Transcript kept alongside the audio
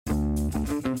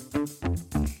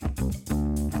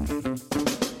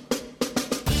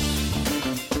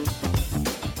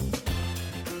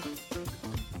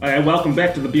Welcome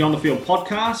back to the Beyond the Field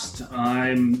podcast.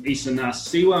 I'm Isa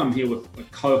Nasiwa. I'm here with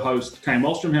co-host Kane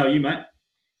Wallstrom. How are you, mate?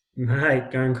 Mate,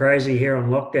 going crazy here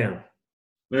on lockdown.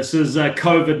 This is a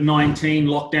COVID-19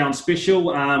 lockdown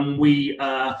special. We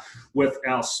are with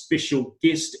our special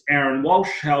guest, Aaron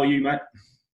Walsh. How are you, mate?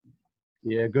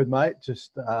 Yeah, good, mate.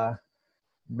 Just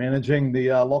managing the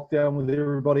lockdown with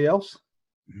everybody else.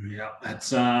 Yeah,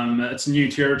 it's new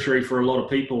territory for a lot of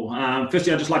people.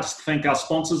 Firstly, I'd just like to thank our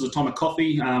sponsors, Atomic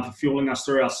Coffee, for fueling us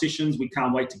through our sessions. We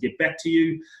can't wait to get back to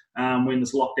you when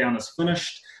this lockdown is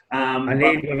finished. I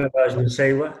need one of those,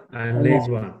 Nasiwa. I need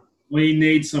one. We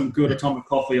need some good Atomic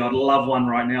Coffee. I'd love one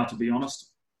right now, to be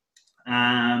honest.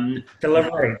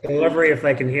 Delivery if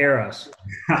they can hear us.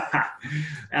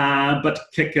 But to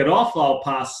kick it off, I'll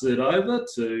pass it over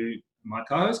to my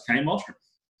co-host, Kane Wallstrom.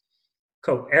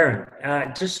 Cool.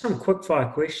 Aaron, just some quick fire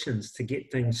questions to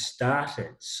get things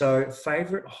started. So,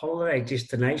 favourite holiday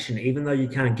destination, even though you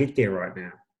can't get there right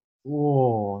now?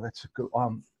 Oh, that's a good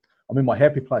one. I'm in my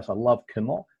happy place. I love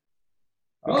Kinloch.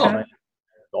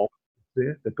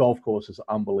 The golf course is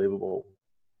unbelievable.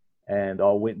 And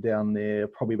I went down there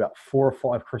probably about 4 or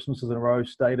 5 Christmases in a row,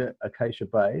 stayed at Acacia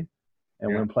Bay,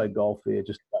 and went and played golf there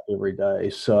just about every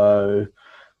day. So,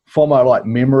 for my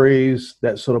memories,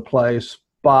 that sort of place.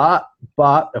 But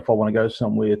if I want to go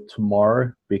somewhere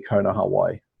tomorrow, be Kona,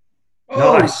 Hawaii.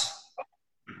 Nice.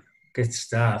 Good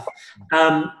stuff.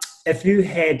 If you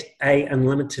had a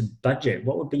unlimited budget,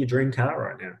 what would be your dream car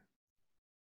right now?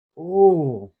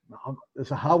 Oh, it's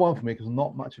a hard one for me because I'm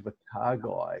not much of a car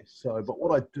guy. So, but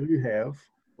what I do have,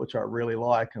 which I really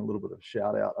like, and a little bit of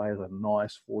shout out, I have a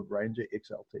nice Ford Ranger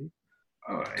XLT.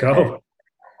 Cool.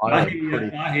 I hear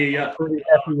you. Pretty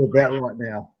happy with that right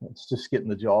now. It's just getting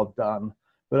the job done.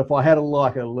 But if I had a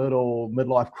little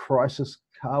midlife crisis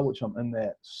car, which I'm in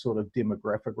that sort of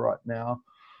demographic right now,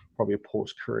 probably a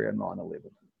Porsche Carrera 911.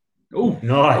 Oh,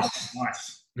 nice.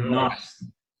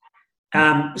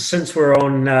 Since we're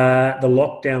on the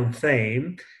lockdown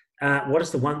theme, what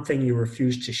is the one thing you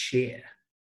refuse to share?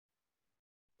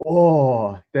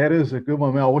 Oh, that is a good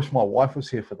one. I wish my wife was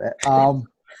here for that.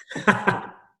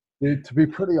 Dude, to be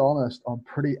pretty honest, I'm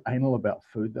pretty anal about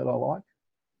food that I like.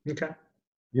 Okay.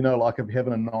 You know, like if you're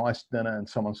having a nice dinner and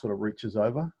someone sort of reaches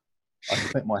over, I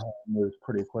think my hand moves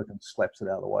pretty quick and slaps it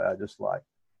out of the way. I just go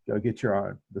get your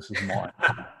own. This is mine.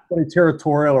 Pretty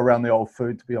territorial around the old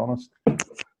food, to be honest.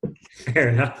 Fair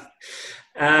enough.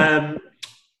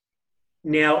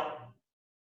 Now,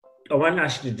 I won't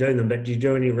ask you to do them, but do you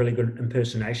do any really good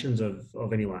impersonations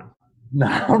of anyone? No,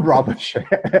 I'm rubbish.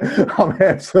 I'm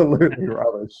absolutely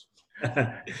rubbish.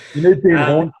 You need being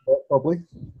horned for that, probably.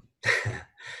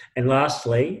 And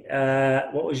lastly,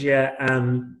 what was your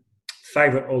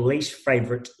favourite or least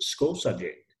favourite school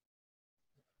subject?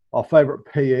 Our favourite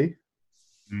PE.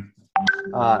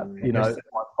 By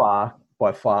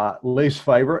far. Least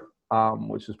favourite,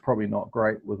 which is probably not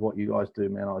great with what you guys do,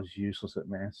 man. I was useless at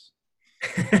maths.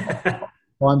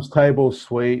 Times table,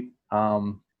 sweet.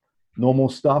 Normal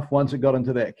stuff. Once it got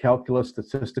into that calculus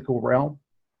statistical realm,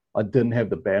 I didn't have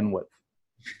the bandwidth.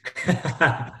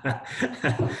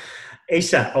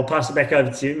 Isa, I'll pass it back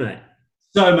over to you, mate.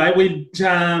 So, mate, we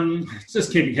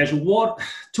just keep it casual.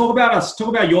 Talk about us. Talk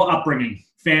about your upbringing,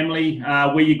 family,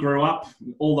 where you grew up,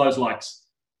 all those likes.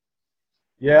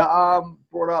 Yeah,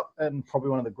 brought up in probably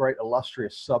one of the great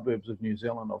illustrious suburbs of New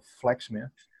Zealand of Flaxmere,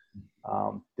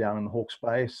 down in Hawke's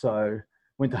Bay. So,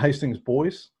 went to Hastings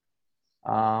Boys.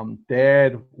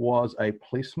 Dad was a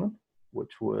policeman,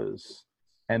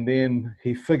 and then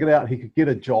he figured out he could get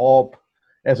a job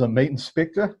as a meat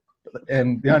inspector.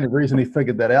 And the only reason he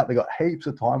figured that out, they got heaps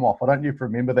of time off. I don't know if you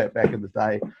remember that back in the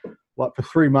day. Like for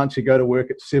 3 months, he'd go to work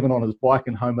at 7 on his bike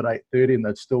and home at 8:30, and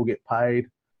they'd still get paid,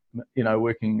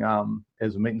 working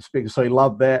as a meat inspector. So he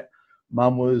loved that.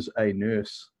 Mum was a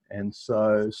nurse. And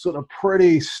so sort of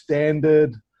pretty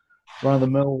standard,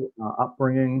 run-of-the-mill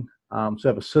upbringing. So I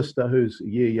have a sister who's a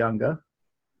year younger,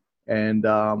 and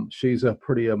she's a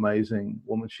pretty amazing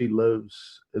woman. She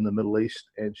lives in the Middle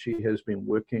East, and she has been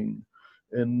working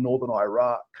in northern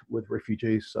Iraq with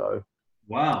refugees. So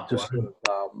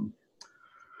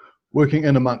working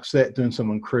in amongst that, doing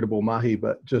some incredible mahi,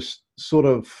 but just sort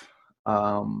of,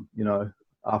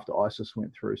 after ISIS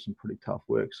went through some pretty tough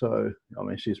work. So, I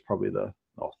mean, she's probably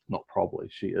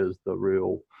she is the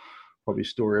real probably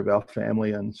story of our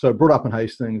family. And so brought up in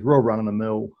Hastings, real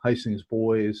run-of-the-mill, Hastings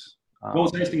Boys. What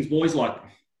was Hastings Boys like?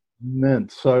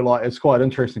 Mint. So, it's quite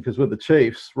interesting because with the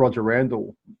Chiefs, Roger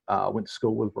Randall went to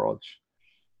school with Rog.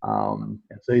 And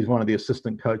so he's one of the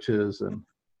assistant coaches, and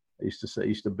He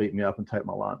used to beat me up and take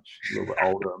my lunch. A little bit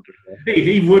older.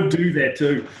 He would do that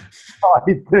too. Oh,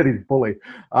 he did. He's bully.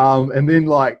 And then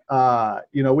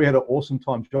we had an awesome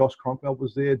time. Josh Cronkell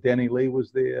was there. Danny Lee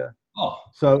was there. Oh,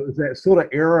 so it was that sort of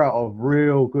era of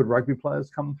real good rugby players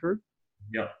coming through.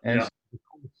 Yeah. And it's a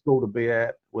cool school to be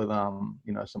at with some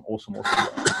awesome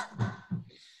players.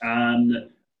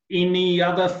 Any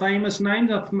other famous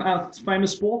names,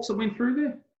 famous sports that went through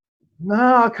there?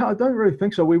 No, I don't really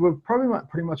think so. We were probably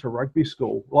pretty much a rugby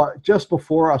school. Like just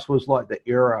before us was like the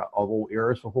era of all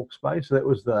eras for Hawke's Bay. So that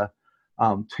was the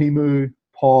Timu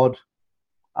pod,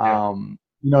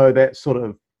 that sort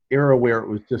of era where it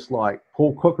was just like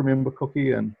Paul Cook, remember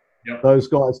Cookie, and those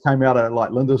guys came out of like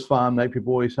Lindisfarne, Napier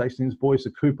Boys, Hastings Boys,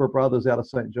 the Cooper brothers out of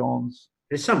St. John's.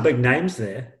 There's some big names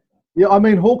there. Yeah, I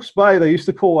mean Hawke's Bay. They used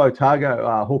to call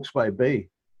Otago Hawke's Bay B.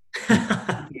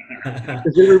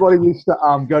 Because everybody used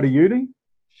to go to uni.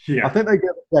 Yeah. I think they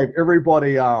gave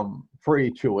everybody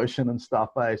free tuition and stuff.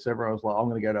 So everyone was like, I'm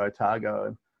going to go to Otago.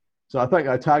 And so I think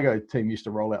Otago team used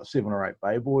to roll out 7 or 8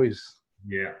 Bay boys,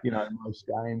 in most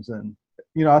games. And,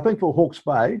 I think for Hawke's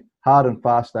Bay, hard and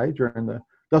fast day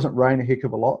doesn't rain a heck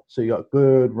of a lot. So you got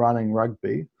good running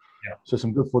rugby. Yeah. So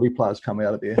some good footy players come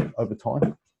out of there over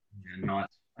time. Yeah, nice.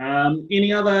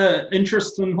 Any other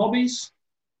interests and hobbies?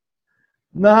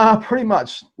 Nah, pretty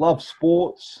much love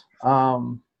sports. I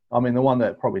mean, the one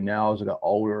that probably now as I got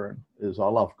older is I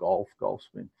love golf. Golf's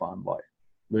been fun, like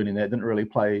learning that. Didn't really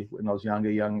play when I was younger.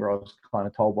 I was kind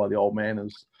of told by the old man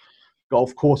is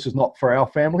golf course is not for our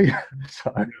family.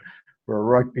 So we're a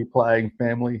rugby playing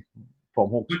family from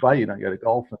Hawke's Bay. You don't go to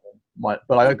golf. But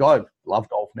I love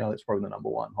golf now. That's probably the number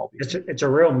one hobby. It's a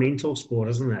real mental sport,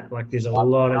 isn't it? Like there's a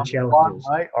lot of challenges.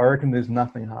 Mate, I reckon there's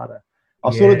nothing harder. I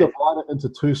sort of divide it into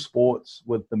 2 sports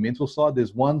with the mental side.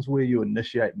 There's ones where you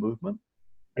initiate movement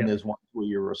and there's ones where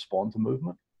you respond to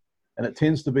movement. And it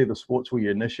tends to be the sports where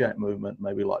you initiate movement,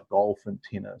 maybe like golf and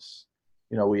tennis,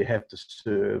 where you have to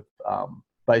serve,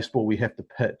 baseball where you have to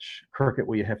pitch, cricket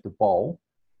where you have to bowl.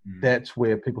 That's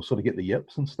where people sort of get the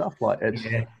yips and stuff. Like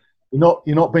you're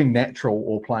not being natural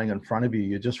or playing in front of you.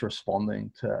 You're just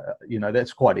responding to,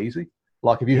 that's quite easy.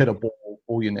 Like if you hit a ball,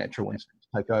 all your natural instincts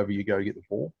take over, you go get the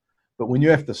ball. But when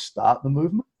you have to start the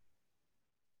movement,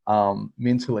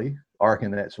 mentally, I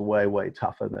reckon that's way, way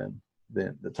tougher than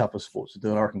the toughest sports to do.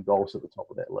 And I reckon golf's at the top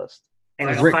of that list. And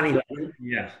it's funny.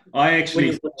 Yeah. I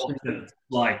actually thought it's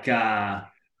like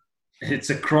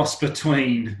it's a cross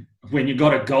between when you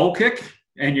got a goal kick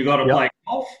and you got to play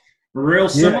golf. Real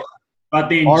similar, but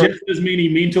then just as many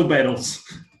mental battles.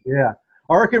 Yeah.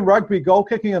 I reckon rugby, goal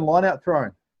kicking and line-out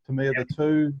throwing, to me, are the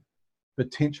 2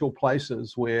 potential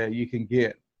places where you can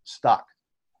get stuck,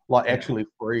 like actually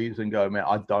freeze and go, man,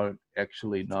 I don't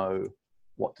actually know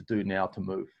what to do now to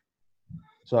move.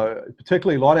 So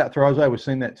particularly light out throws, we've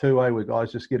seen that too, where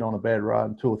guys just get on a bad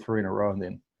run, 2 or 3 in a row, and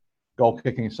then goal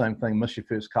kicking, same thing, miss your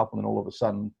first couple, and then all of a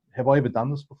sudden, have I ever done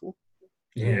this before?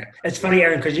 Yeah. It's funny,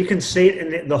 Aaron, because you can see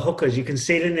it in the hookers, you can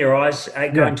see it in their eyes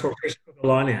going to a fresh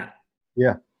line out.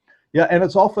 Yeah. Yeah, and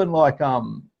it's often like,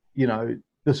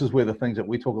 this is where the things that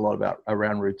we talk a lot about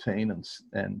around routine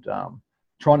and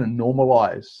trying to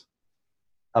normalize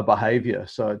a behavior.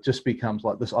 So it just becomes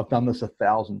like this. I've done this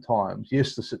 1,000 times.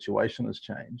 Yes, the situation has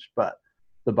changed, but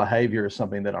the behavior is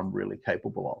something that I'm really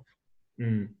capable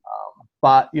of.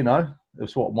 But,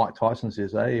 it's what Mike Tyson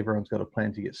says, everyone's got a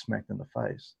plan to get smacked in the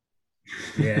face.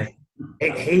 Yeah.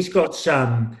 He's got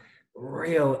some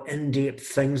real in-depth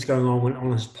things going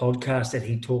on his podcast that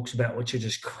he talks about, which are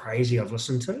just crazy. I've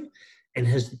listened to. And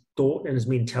his thought and his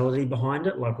mentality behind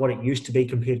it, like what it used to be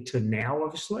compared to now,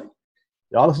 obviously.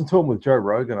 Yeah, I listened to him with Joe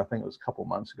Rogan, I think it was a couple of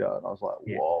months ago, and I was like,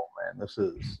 whoa, man, this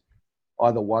is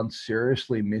either one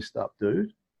seriously messed up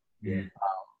dude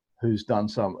who's done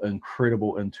some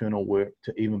incredible internal work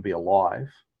to even be alive.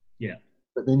 Yeah.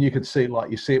 But then you could see,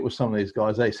 like, you see it with some of these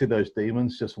guys, they see those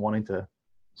demons just wanting to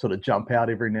sort of jump out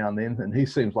every now and then, and he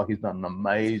seems like he's done an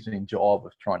amazing job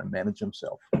of trying to manage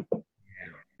himself.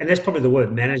 And that's probably the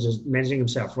word, managing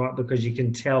himself, right? Because you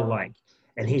can tell, like,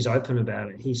 and he's open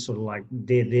about it. He's sort of like,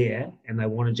 they're there and they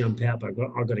want to jump out, but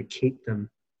I've got to keep them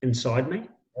inside me.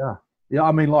 Yeah. Yeah,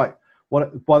 I mean, like,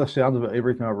 by the sounds of it,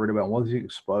 everything I've read about, what was he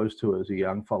exposed to as a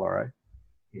young fella,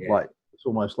 Yeah. Like, it's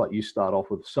almost like you start off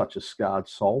with such a scarred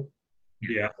soul.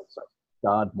 Yeah. Such a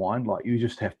scarred mind. Like, you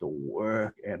just have to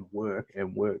work and work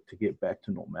and work to get back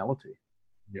to normality.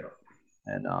 Yeah.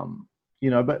 And,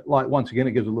 but like, once again,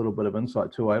 it gives a little bit of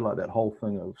insight too, like that whole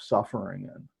thing of suffering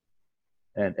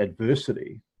and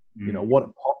adversity,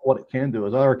 what it can do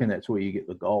is, I reckon that's where you get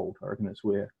the gold. I reckon that's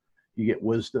where you get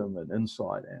wisdom and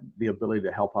insight and the ability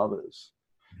to help others.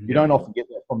 You don't often get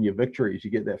that from your victories. You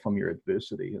get that from your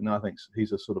adversity. And I think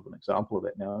he's a sort of an example of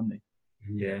that now, isn't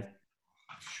he? Yeah,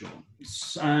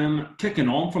 sure. Kicking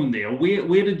on from there,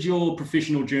 where did your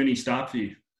professional journey start for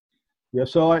you? Yeah,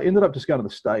 so I ended up just going to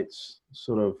the States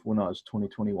sort of when I was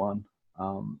 21.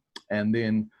 And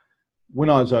then when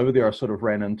I was over there, I sort of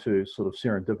ran into sort of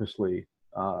serendipitously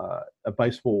a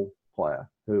baseball player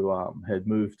who had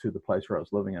moved to the place where I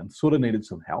was living and sort of needed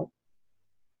some help.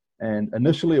 And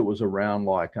initially it was around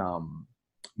like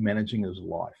managing his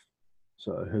life.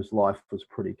 So his life was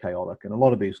pretty chaotic, and a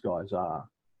lot of these guys are.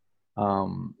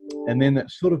 And then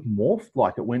that sort of morphed,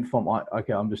 like it went from,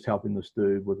 okay, I'm just helping this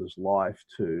dude with his life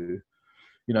to,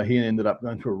 you know, he ended up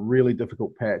going through a really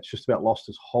difficult patch, just about lost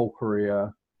his whole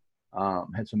career,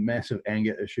 had some massive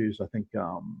anger issues. I think,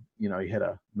 you know, he had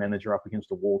a manager up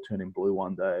against a wall turning blue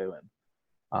one day,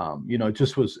 and, you know,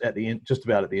 just was at the end, just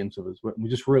about at the end of his work. We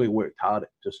just really worked hard at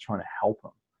just trying to help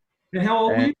him. And how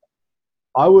old were you?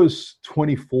 I was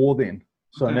 24 then.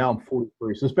 So Okay. now I'm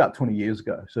 43. So it's about 20 years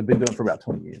ago. So I've been doing it for about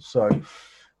 20 years. So,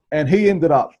 and he ended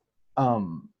up,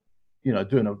 you know,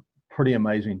 doing a pretty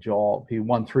amazing job. He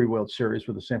won 3 World Series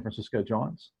with the San Francisco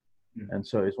Giants. Yeah. And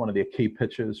so he's one of their key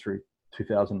pitchers through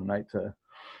 2008 to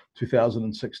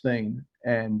 2016.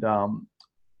 And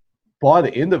by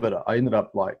the end of it, I ended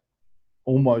up like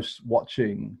almost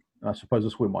watching, I suppose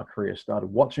that's where my career started,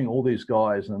 watching all these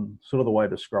guys, and sort of the way I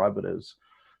describe it is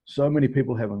so many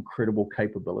people have incredible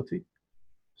capability.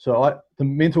 So the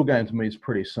mental game to me is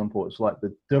pretty simple. It's like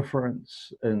the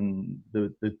difference in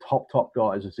the top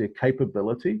guys is their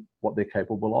capability, what they're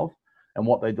capable of, and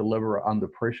what they deliver under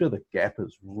pressure. The gap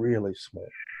is really small.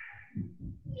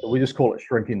 So we just call it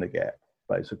shrinking the gap,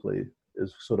 basically,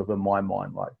 is sort of in my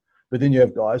mind. Like, but then you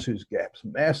have guys whose gap's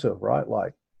massive, right?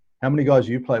 Like, how many guys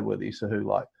you played with, Issa, who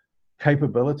like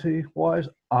capability-wise,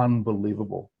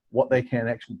 unbelievable. What they can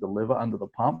actually deliver under the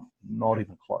pump, not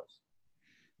even close.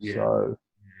 Yeah. So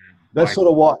that's sort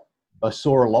of what I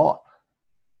saw a lot,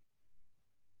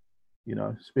 you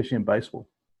know, especially in baseball.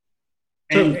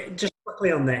 So just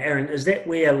quickly on that, Aaron, is that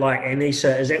where, like,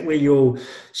 Anissa, is that where you'll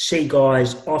see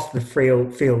guys off the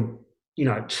field, you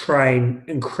know, train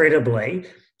incredibly,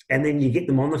 and then you get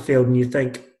them on the field and you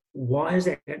think, why is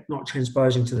that not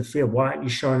transposing to the field? Why aren't you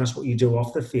showing us what you do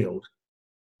off the field?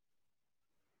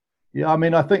 Yeah, I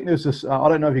mean, I think there's this, I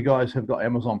don't know if you guys have got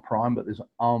Amazon Prime, but there's an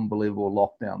unbelievable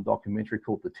lockdown documentary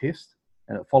called The Test,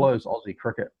 and it follows Aussie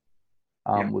cricket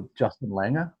with Justin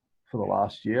Langer for the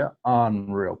last year.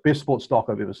 Unreal. Best sports doc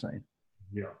I've ever seen.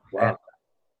 Yeah. Wow. And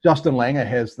Justin Langer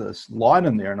has this line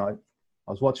in there, and I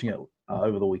was watching it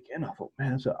over the weekend. I thought,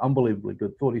 man, it's an unbelievably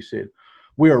good thought. He said,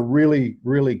 we are really,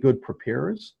 really good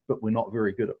preparers, but we're not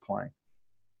very good at playing.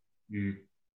 Mm.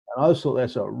 And I just thought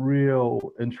that's a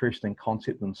real interesting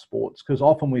concept in sports, because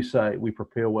often we say we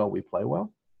prepare well, we play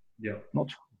well. Yeah. Not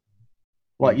true.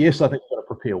 Like, yes, I think you've got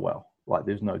to prepare well. Like,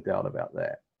 there's no doubt about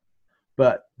that.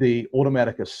 But the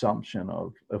automatic assumption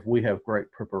of if we have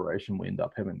great preparation, we end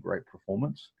up having great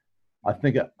performance. I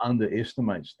think it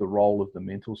underestimates the role of the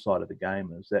mental side of the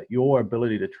game, is that your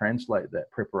ability to translate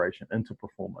that preparation into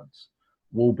performance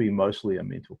will be mostly a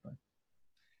mental thing.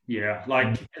 Yeah,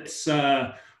 like it's,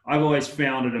 I've always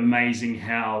found it amazing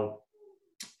how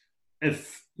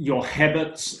if your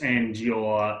habits and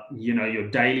your, you know, your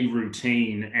daily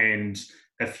routine, and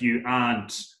if you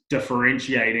aren't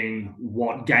differentiating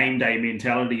what game day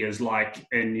mentality is like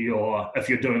in your, if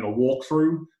you're doing a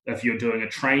walkthrough, if you're doing a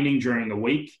training during the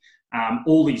week,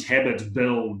 all these habits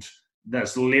build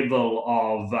this level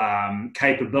of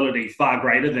capability far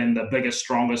greater than the biggest,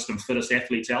 strongest and fittest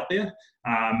athletes out there.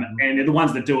 And they're the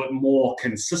ones that do it more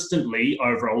consistently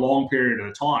over a long period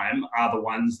of time are the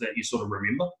ones that you sort of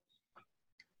remember.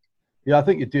 Yeah, I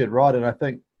think you did, right. And I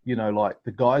think, you know, like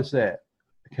the guys that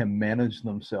can manage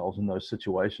themselves in those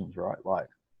situations, right? Like,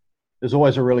 there's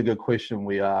always a really good question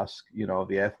we ask, you know, of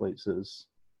the athletes is,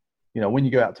 you know, when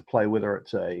you go out to play, whether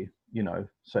it's a, you know,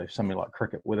 say something like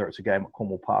cricket, whether it's a game at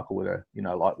Cornwall Park, or whether, you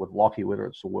know, like with Lockie, whether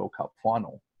it's a World Cup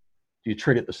final, do you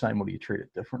treat it the same or do you treat it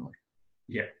differently?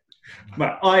 Yeah.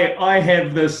 But I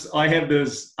have this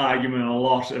argument a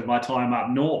lot in my time up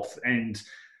north, and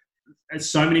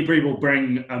so many people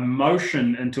bring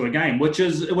emotion into a game, which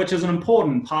is an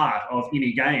important part of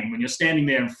any game. When you're standing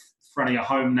there in front of your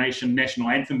home nation national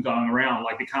anthem going around,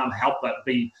 like, they can't help but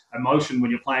be emotion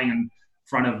when you're playing in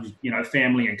front of, you know,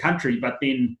 family and country. But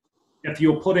then if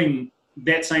you're putting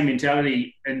that same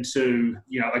mentality into,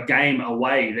 you know, a game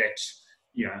away, that,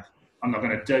 you know, I'm not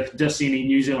going to diss any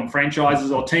New Zealand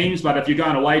franchises or teams, but if you're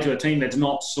going away to a team that's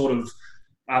not sort of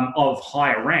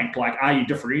higher rank, like, are you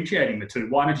differentiating the two?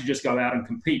 Why don't you just go out and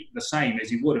compete the same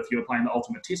as you would if you were playing the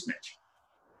ultimate test match?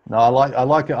 No, I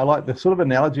like it. I like the sort of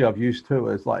analogy I've used too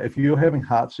is like if you're having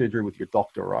heart surgery with your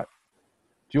doctor, right?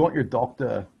 Do you want your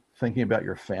doctor thinking about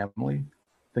your family,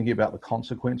 thinking about the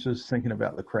consequences, thinking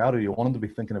about the crowd, or do you want him to be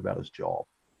thinking about his job?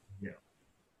 Yeah.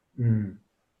 Mm.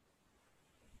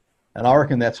 And I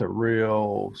reckon that's a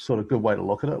real sort of good way to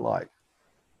look at it. Like,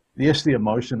 yes, the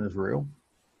emotion is real,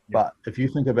 but if you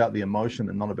think about the emotion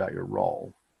and not about your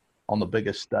role on the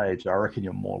biggest stage, I reckon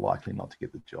you're more likely not to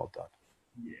get the job done.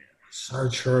 Yeah. So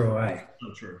true, eh?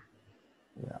 So true.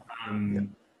 Yeah.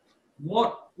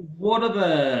 What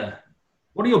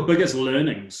are your biggest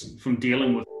learnings from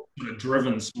dealing with sort of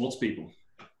driven sports people?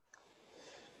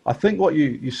 I think what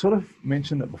you sort of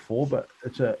mentioned it before, but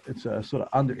it's a sort of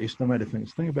underestimated thing.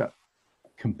 It's the thing about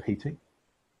competing.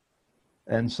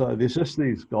 And so there's just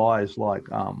these guys like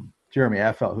Jeremy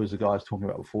Affeldt, who was the guy I was talking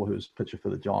about before, who was pitcher for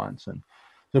the Giants. And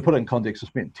to put it in context, I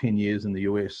spent 10 years in the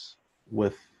US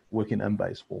with working in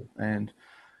baseball. And,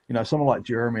 you know, someone like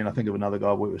Jeremy, and I think of another guy,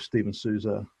 I worked with Steven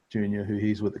Souza Jr., who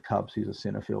he's with the Cubs. He's a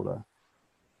center fielder.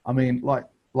 I mean, like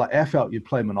Affeldt, you'd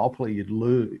play Monopoly, you'd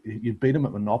lose, you'd beat him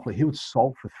at Monopoly. He would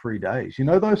sulk for 3 days. You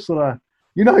know, those sort of,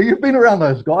 you know, you've been around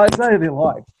those guys, they're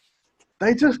like,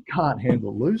 they just can't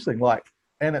handle losing. Like,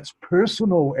 and it's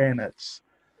personal and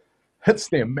hits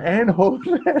their manhood.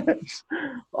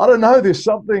 I don't know. There's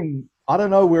something, I don't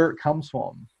know where it comes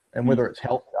from and whether it's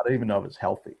healthy. I don't even know if it's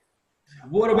healthy.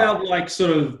 What about like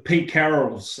sort of Pete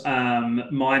Carroll's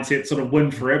mindset, sort of win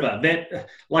forever? That,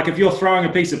 like, if you're throwing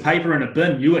a piece of paper in a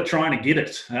bin, you are trying to get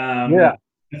it.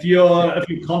 If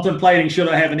you're contemplating should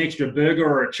I have an extra burger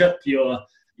or a chip,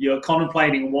 you're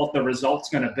contemplating what the result's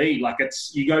going to be. Like,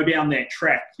 it's, you go down that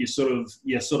track, you sort of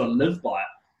live by it.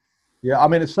 Yeah, I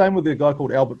mean, it's the same with a guy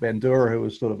called Albert Bandura, who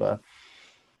was sort of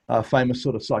a famous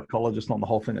sort of psychologist on the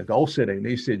whole thing of goal setting. And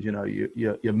he said, you know,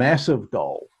 your massive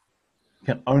goal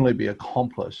can only be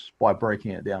accomplished by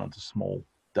breaking it down into small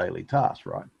daily tasks,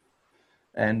 right?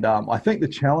 And I think the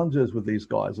challenges with these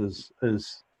guys is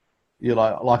you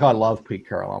know, like I love Pete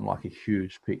Carroll. I'm like a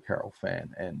huge Pete Carroll fan.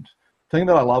 And the thing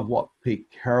that I love what Pete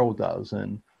Carroll does,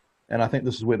 and I think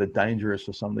this is where the danger is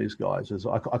for some of these guys, is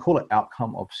I call it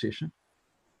outcome obsession.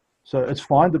 So it's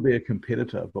fine to be a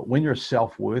competitor, but when your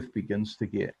self-worth begins to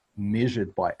get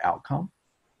measured by outcome,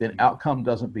 then outcome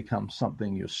doesn't become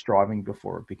something you're striving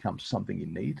before, it becomes something you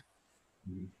need.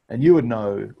 Mm-hmm. And you would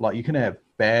know, like, you can have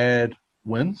bad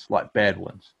wins, like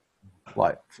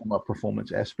from a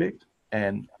performance aspect,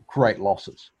 and great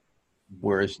losses.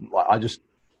 Whereas like, I just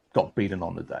got beaten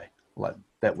on the day. Like,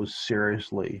 that was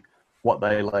seriously what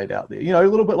they laid out there. You know, a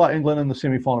little bit like England in the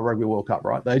semi-final Rugby World Cup,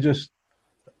 right? They just,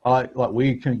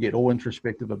 we can get all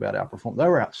introspective about our performance. They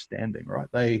were outstanding, right?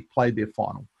 They played their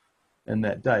final in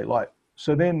that day.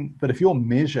 So then, but if your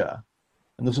measure,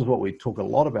 and this is what we talk a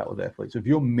lot about with athletes, if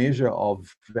your measure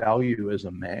of value as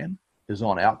a man is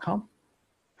on outcome,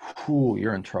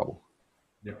 you're in trouble.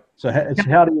 Yeah. So it's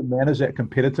how do you manage that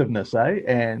competitiveness,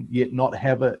 and yet not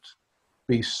have it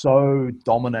be so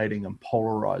dominating and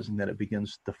polarizing that it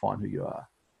begins to define who you are.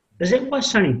 Is that why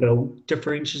Sonny Bill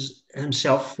differentiates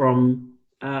himself from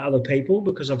other people?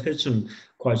 Because I've heard some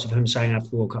quotes of him saying after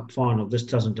the World Cup final, this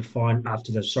doesn't define,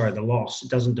 the loss, it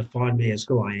doesn't define me as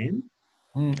who I am.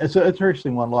 It's an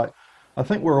interesting one. Like, I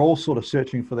think we're all sort of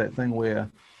searching for that thing where,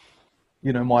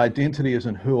 you know, my identity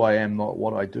isn't who I am, not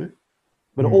what I do,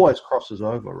 but it always crosses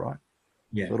over, right?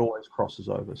 Yeah. So it always crosses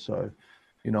over. So,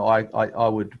 you know, I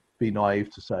would be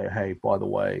naive to say, hey, by the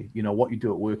way, you know, what you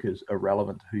do at work is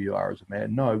irrelevant to who you are as a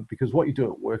man. No, because what you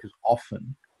do at work is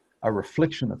often a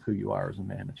reflection of who you are as a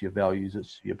man. It's your values,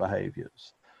 it's your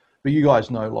behaviors. But you guys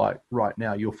know, like, right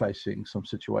now you're facing some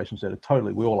situations that are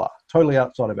we all are totally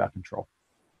outside of our control.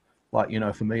 Like, you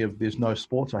know, for me, if there's no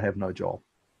sports, I have no job.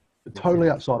 It's totally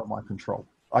outside of my control.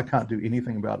 I can't do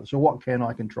anything about it. So what can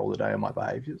I control today are my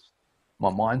behaviors, my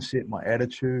mindset, my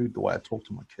attitude, the way I talk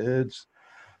to my kids,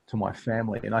 to my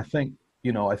family. And I think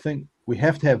we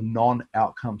have to have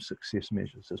non-outcome success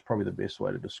measures. That's probably the best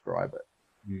way to describe it.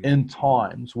 In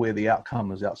times where the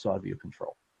outcome is outside of your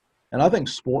control. And I think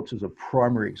sports is a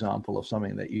primary example of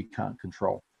something that you can't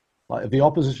control. Like, if the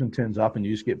opposition turns up and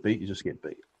you just get beat, you just get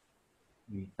beat.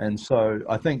 And so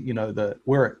I think, you know,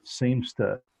 where it seems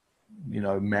to, you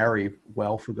know, marry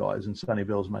well for guys, and Sonny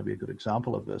Bill's maybe a good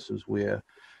example of this, is where,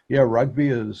 yeah, rugby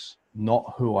is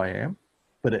not who I am,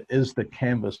 but it is the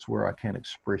canvas where I can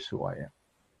express who I am.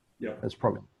 Yeah. That's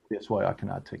probably the best way I can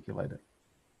articulate it.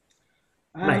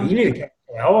 Mate, you need to get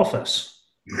to our office.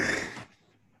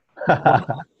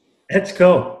 That's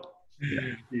cool.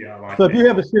 Yeah, I like so that. If you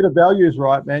have a set of values,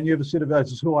 right, man, you have a set of values.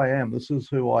 This is who I am. This is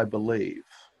who I believe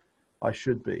I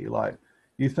should be. Like,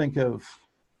 you think of,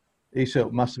 Issa,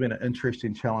 it must have been an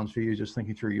interesting challenge for you, just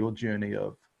thinking through your journey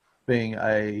of being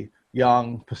a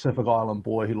young Pacific Island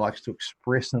boy who likes to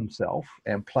express himself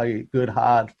and play good,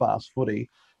 hard, fast footy.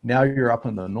 Now you're up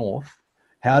in the north.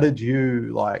 How did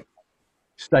you like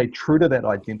stay true to that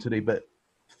identity, but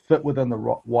fit within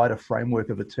the wider framework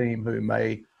of a team who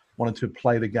may wanted to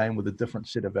play the game with a different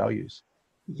set of values?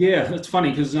 Yeah, it's funny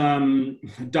because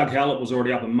Doug Howlett was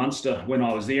already up in Munster when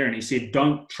I was there, and he said,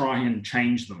 "Don't try and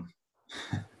change them."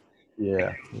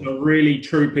 Yeah. A really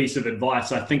true piece of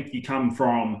advice. I think you come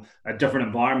from a different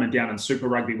environment down in Super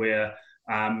Rugby where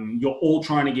you're all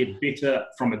trying to get better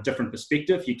from a different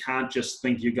perspective. You can't just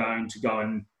think you're going to go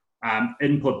and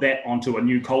input that onto a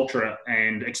new culture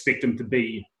and expect them to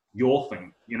be your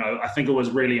thing. You know, I think it was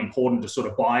really important to sort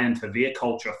of buy into their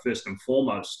culture first and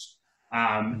foremost,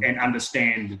 and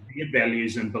understand their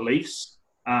values and beliefs,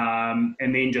 and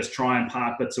then just try and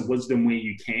impart bits of wisdom where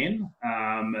you can.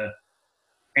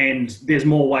 And there's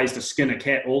more ways to skin a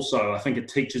cat also. I think it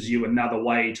teaches you another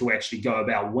way to actually go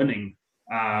about winning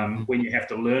when you have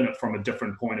to learn it from a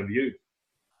different point of view.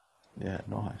 Yeah,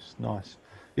 nice.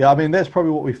 Yeah, I mean, that's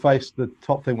probably what we face. The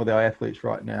top thing with our athletes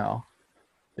right now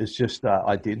is just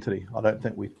identity. I don't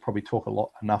think we probably talk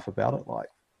enough about it. Like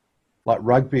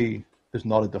rugby is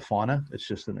not a definer; it's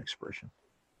just an expression.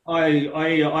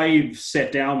 I've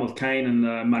sat down with Kane and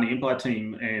the Money Empire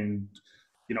team, and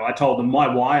you know, I told them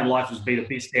my why in life was to be the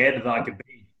best dad that I could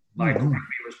be. Like rugby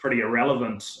was pretty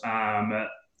irrelevant.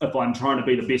 If I'm trying to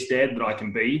be the best dad that I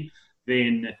can be,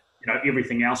 then you know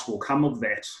everything else will come of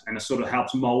that, and it sort of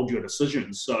helps mold your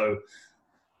decisions. So,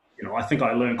 you know, I think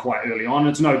I learned quite early on.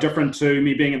 It's no different to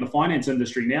me being in the finance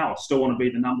industry now. I still want to be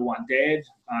the number one dad,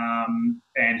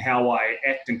 and how I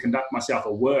act and conduct myself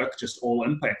at work just all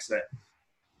impacts that.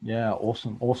 Yeah,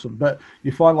 awesome. But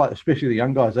you find like, especially the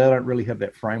young guys, they don't really have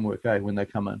that framework, when they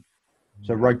come in.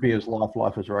 So rugby is life,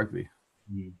 life is rugby.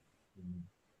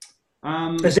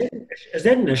 Is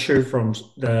that an issue from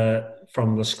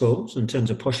the schools in terms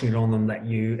of pushing it on them that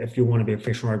if you want to be a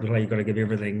professional rugby player, you've got to give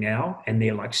everything now, and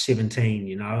they're like 17,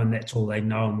 you know, and that's all they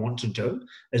know and want to do?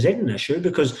 Is that an issue?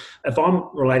 Because if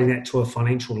I'm relating that to a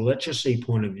financial literacy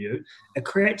point of view, it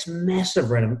creates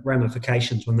massive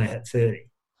ramifications when they hit 30.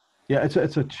 Yeah,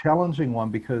 it's a challenging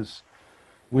one because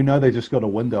we know they just got a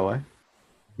window,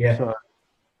 Yeah. So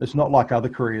it's not like other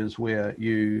careers where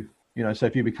you know, so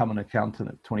if you become an accountant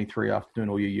at 23 after doing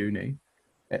all your uni,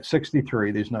 at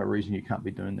 63, there's no reason you can't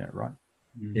be doing that, right?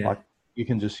 Yeah. Like you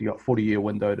got 40-year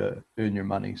window to earn your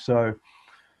money. So,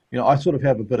 you know, I sort of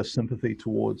have a bit of sympathy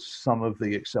towards some of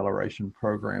the acceleration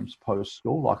programs post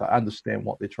school. Like I understand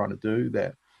what they're trying to do.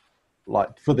 That,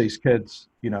 like for these kids,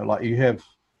 you know, like you have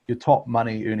your top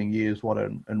money earning years,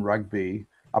 in rugby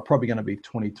are probably going to be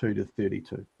 22 to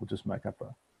 32. We'll just make up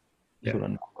a sort of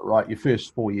number, right? Your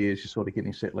first 4 years, you're sort of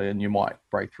getting settled in. You might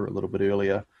break through a little bit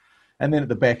earlier. And then at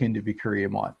the back end of your career, you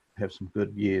might have some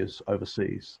good years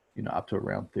overseas, you know, up to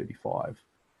around 35.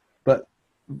 But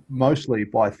mostly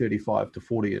by 35 to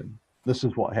 40, and this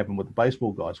is what happened with the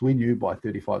baseball guys. We knew by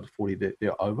 35 to 40 that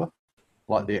they're over,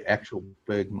 like their actual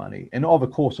big money. And of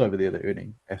course, over there, they're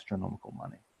earning astronomical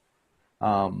money.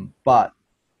 But,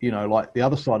 you know, like the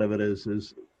other side of it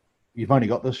is you've only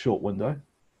got this short window,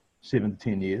 7 to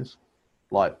 10 years.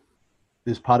 Like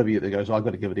there's part of you that goes, I've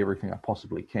got to give it everything I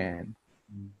possibly can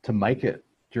to make it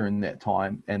during that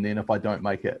time. And then if I don't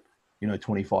make it, you know,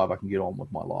 25, I can get on with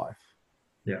my life.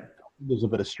 Yeah. There's a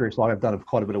bit of stress. Like I've done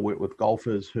quite a bit of work with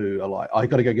golfers who are like, I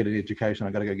got to go get an education.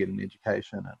 And like,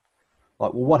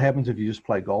 well, what happens if you just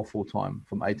play golf full time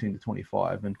from 18 to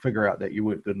 25 and figure out that you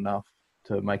weren't good enough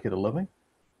to make it a living?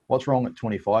 What's wrong at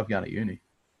 25 going to uni?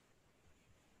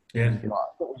 Yeah. You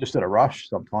know, just at a rush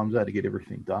sometimes to get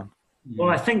everything done. Well,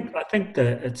 I think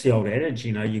that it's the old adage,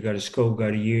 you know, you go to school, go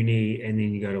to uni, and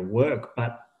then you go to work.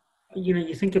 But, you know,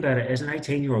 you think about it, as an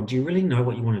 18-year-old, do you really know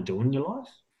what you want to do in your life?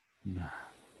 No.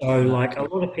 So, like, a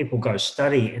lot of people go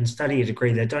study a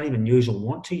degree they don't even use or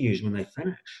want to use when they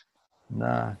finish.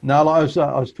 No. Like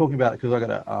I was talking about it because I've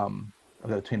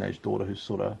got a teenage daughter who's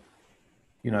sort of,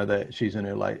 you know, that she's in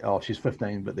her she's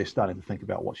 15, but they're starting to think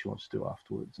about what she wants to do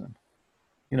afterwards. And,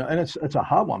 you know, and it's a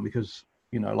hard one because,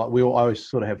 you know, like I always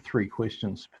sort of have 3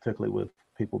 questions, particularly with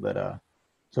people that are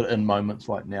sort of in moments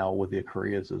like now with their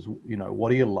careers is, you know,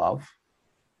 what do you love?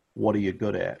 What are you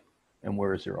good at? And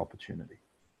where is there opportunity?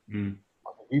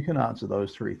 You can answer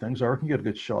those 3 things. I reckon you get a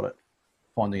good shot at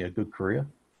finding a good career.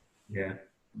 Yeah.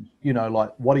 You know,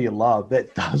 like, what do you love?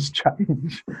 That does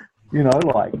change, you know,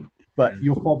 like, but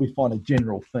you'll probably find a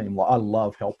general theme. Like, I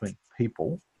love helping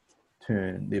people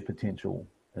turn their potential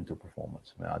into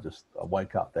performance. I mean, I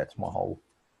wake up, that's my whole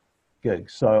gig.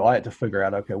 So I had to figure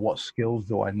out, okay, what skills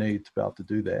do I need to be able to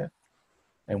do that?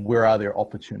 and where are there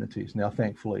opportunities. Now,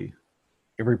 thankfully,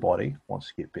 everybody wants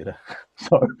to get better.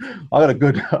 So I got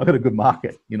a good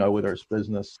market, you know, whether it's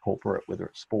business, corporate, whether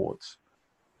it's sports.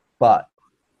 But,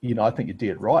 you know, I think you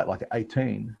did right. Like at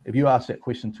 18, if you ask that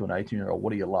question to an 18-year-old,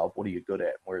 what do you love? What are you good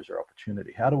at? Where's your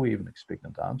opportunity? How do we even expect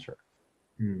them to answer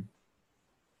it?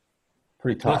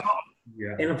 Pretty tough.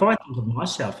 Yeah. And if I think of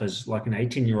myself as like an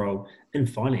 18-year-old in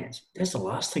finance, that's the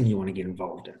last thing you want to get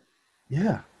involved in.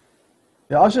 Yeah.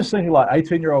 Yeah, I was just thinking like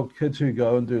 18-year-old kids who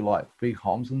go and do like big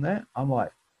homes and that. I'm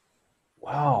like,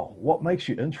 wow, what makes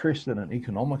you interested in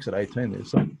economics at 18?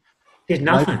 There's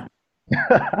nothing.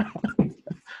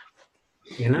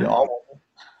 You know?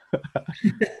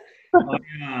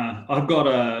 I've got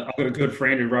a good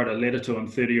friend who wrote a letter to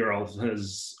him, 30-year-old,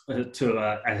 his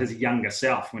younger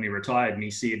self when he retired, and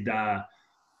he said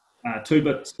three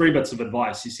bits of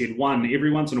advice. He said, one,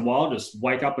 every once in a while, just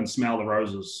wake up and smell the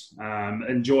roses.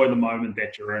 Enjoy the moment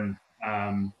that you're in.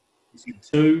 He said,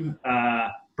 two,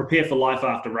 prepare for life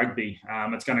after rugby.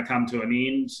 It's going to come to an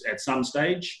end at some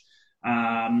stage.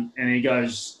 And he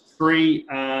goes, three,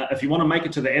 if you want to make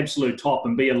it to the absolute top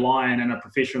and be a Lion and a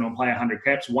professional and play 100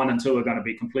 caps, 1 and 2 are going to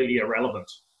be completely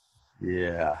irrelevant.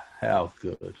 Yeah, how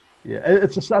good. Yeah,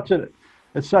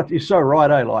 you're so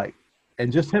right, eh? Like,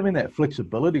 and just having that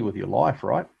flexibility with your life,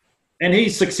 right? And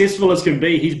he's successful as can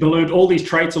be. He's ballooned all these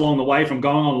traits along the way, from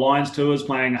going on Lions tours,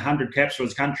 playing 100 caps for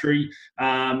his country.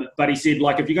 But he said,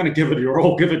 like, if you're going to give it your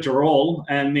all, give it your all.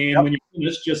 And then when you're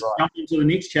finished, just jump into the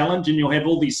next challenge and you'll have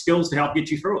all these skills to help get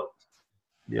you through it.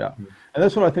 Yeah. And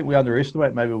that's what I think we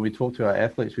underestimate maybe when we talk to our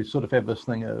athletes. We sort of have this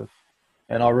thing of,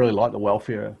 and I really like the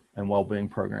welfare and well-being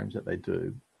programs that they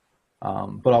do.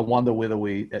 But I wonder whether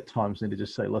we at times need to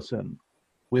just say, listen,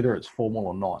 whether it's formal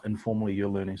or not, informally, you're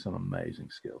learning some amazing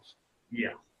skills.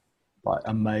 Yeah. Like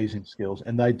amazing skills.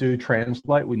 And they do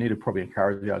translate. We need to probably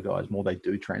encourage our guys more. They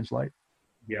do translate.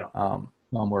 Yeah.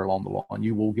 Somewhere along the line,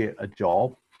 you will get a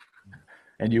job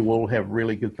and you will have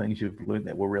really good things you've learned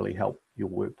that will really help your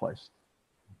workplace.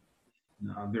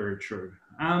 No, very true.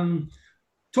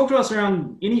 Talk to us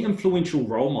around any influential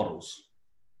role models.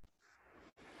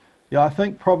 Yeah, I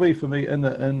think probably for me in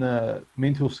the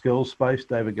mental skills space,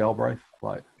 David Galbraith,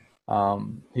 like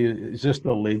he's just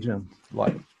a legend.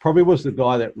 Like probably was the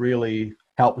guy that really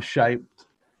helped shape,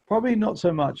 probably not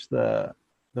so much the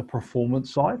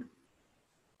performance side,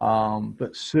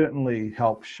 but certainly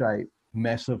helped shape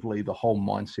massively the whole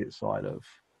mindset side of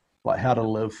like how to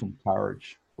live from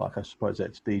courage. Like I suppose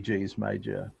that's DG's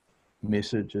major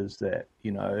message is that,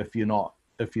 you know, if you're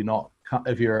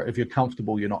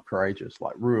comfortable, you're not courageous.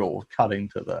 Like real cutting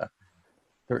to the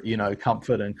you know,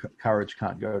 comfort and courage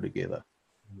can't go together.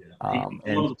 Yeah.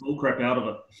 And a lot of the bull crap out of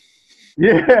it.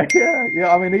 Yeah.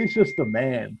 I mean, he's just a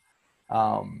man.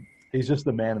 He's just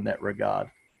a man in that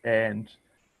regard. And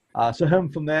so him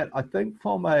from that, I think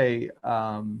from a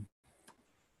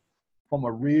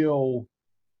real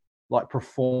like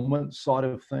performance side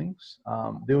of things.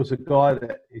 There was a guy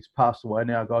that he's passed away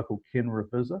now, a guy called Ken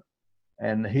Ravizza,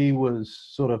 and he was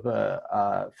sort of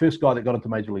a first guy that got into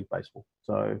Major League Baseball.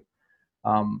 So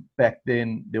back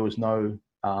then there was no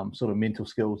sort of mental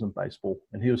skills in baseball,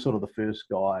 and he was sort of the first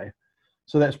guy.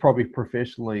 So that's probably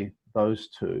professionally those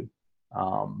two.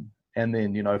 And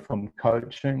then, you know, from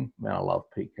coaching, man, I love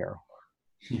Pete Carroll.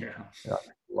 Yeah.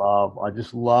 I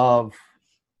just love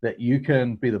that you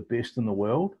can be the best in the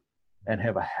world and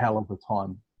have a hell of a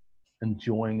time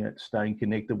enjoying it, staying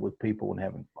connected with people and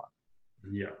having fun.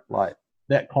 Yeah. Like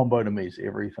that combo to me is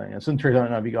everything. It's interesting. I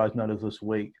don't know if you guys noticed this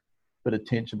week, but a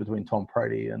tension between Tom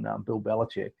Brady and Bill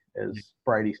Belichick as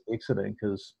Brady's exiting,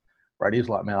 because Brady's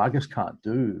like, man, I just can't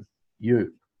do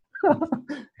you.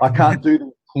 I can't do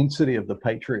the intensity of the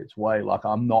Patriots way. Like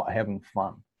I'm not having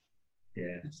fun.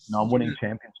 Yeah. No, I'm winning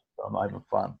championships, but I'm not having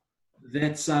fun.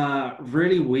 That's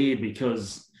really weird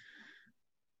because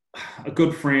a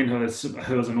good friend who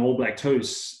was an All Black too,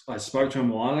 I spoke to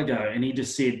him a while ago, and he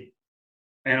just said,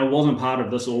 and it wasn't part of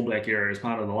this All Black era, it was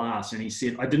part of the last, and he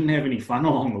said, I didn't have any fun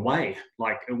along the way.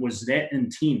 Like it was that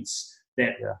intense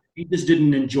that he just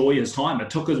didn't enjoy his time. It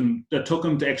took him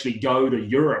to actually go to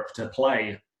Europe to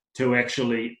play, to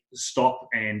actually stop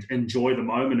and enjoy the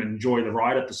moment and enjoy the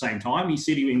ride at the same time. He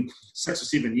said he went 6 or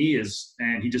 7 years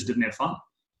and he just didn't have fun.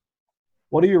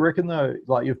 What do you reckon though?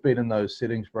 Like you've been in those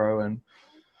settings, bro, and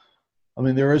I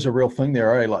mean, there is a real thing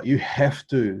there, eh? Like you have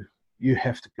to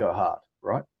go hard,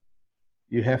 right?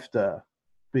 You have to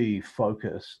be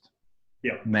focused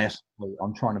massively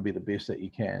on trying to be the best that you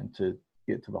can to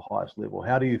get to the highest level.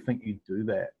 How do you think you do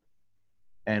that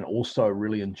and also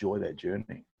really enjoy that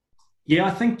journey? Yeah,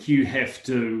 I think you have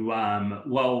to.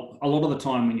 Well, a lot of the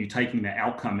time when you're taking the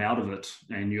outcome out of it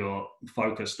and you're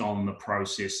focused on the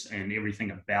process and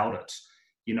everything about it,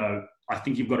 I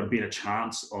think you've got a better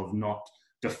chance of not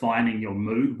defining your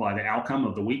mood by the outcome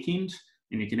of the weekend,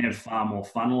 and you can have far more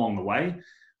fun along the way.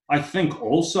 I think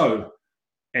also,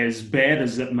 as bad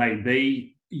as it may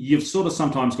be, you've sort of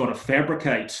sometimes got to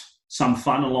fabricate some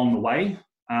fun along the way,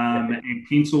 and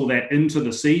pencil that into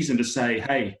the season to say,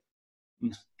 hey,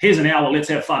 here's an hour, let's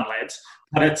have fun, lads.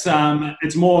 But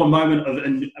it's more a moment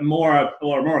of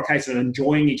more a case of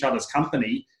enjoying each other's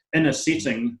company in a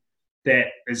setting that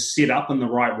is set up in the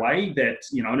right way. That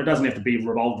and it doesn't have to be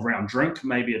revolved around drink.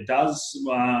 Maybe it does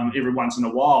every once in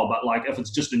a while. But like if it's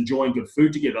just enjoying good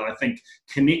food together, I think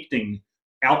connecting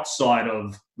outside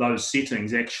of those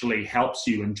settings actually helps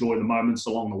you enjoy the moments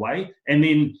along the way. And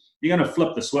then you're going to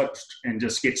flip the switch and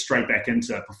just get straight back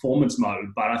into performance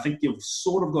mode. But I think you've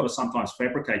sort of got to sometimes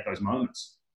fabricate those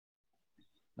moments.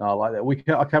 No, I like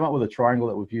that. I came up with a triangle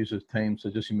that we've used as teams.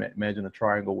 So just imagine a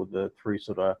triangle with the three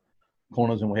sort of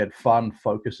corners, and we had fun,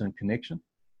 focus, and connection.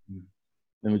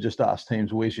 Then we just asked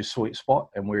teams, where's your sweet spot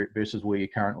and versus where you're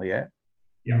currently at.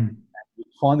 Yeah. You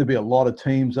find to be a lot of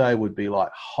teams, would be like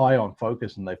high on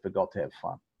focus and they forgot to have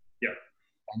fun. Yeah.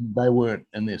 And they weren't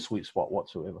in their sweet spot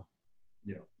whatsoever.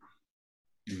 Yeah.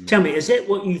 Tell me, is that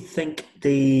what you think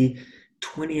the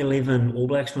 2011 All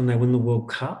Blacks, when they win the World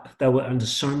Cup, they were under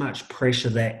so much pressure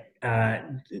that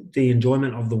the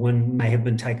enjoyment of the win may have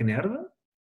been taken out of it?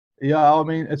 Yeah, I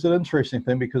mean, it's an interesting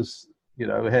thing because, we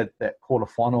had that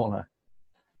quarterfinal and a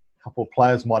couple of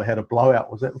players might have had a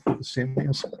blowout. Was that before the semi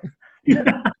or something?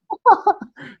 Yeah.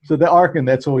 So I reckon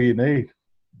that's all you need.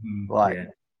 I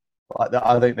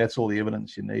think that's all the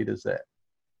evidence you need is that,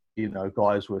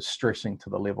 guys were stressing to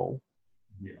the level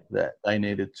that they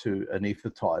needed to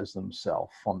anesthetize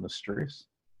themselves from the stress.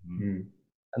 And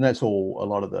that's all a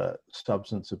lot of the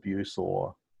substance abuse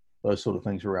or those sort of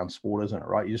things around sport, isn't it,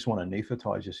 right? You just want to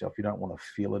anesthetize yourself. You don't want to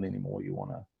feel it anymore. You want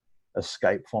to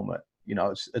escape from it.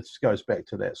 It goes back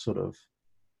to that sort of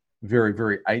very,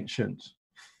 very ancient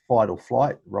fight or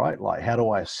flight, right? Like, how do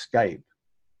I escape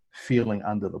feeling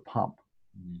under the pump?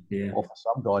 Yeah. Well, for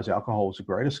some guys, alcohol is a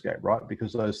great escape, right?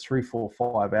 Because those 3, 4,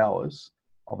 5 hours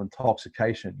of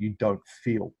intoxication, you don't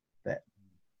feel that.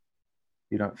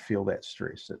 You don't feel that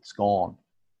stress. It's gone.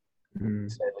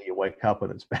 Sadly, you wake up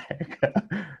and it's back.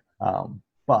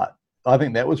 But I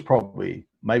think that was probably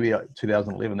maybe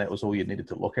 2011. That was all you needed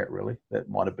to look at, really. That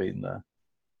might have been the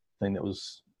thing that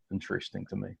was interesting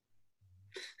to me.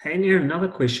 Hey, and here another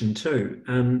question too.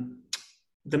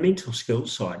 The mental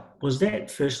skills side, was that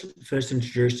first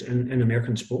introduced in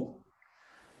American sport?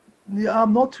 Yeah,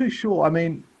 I'm not too sure. I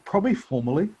mean, probably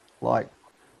formally. Like,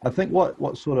 I think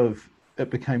what sort of it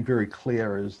became very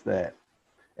clear is that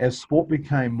as sport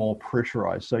became more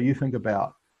pressurized, so you think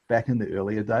about back in the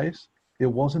earlier days, there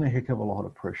wasn't a heck of a lot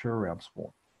of pressure around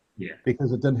sport. Yeah.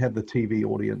 Because it didn't have the TV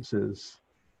audiences.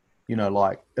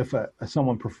 Like if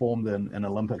someone performed in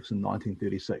Olympics in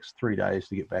 1936, 3 days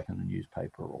to get back in the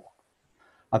newspaper. Or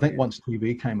I think once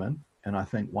TV came in, and I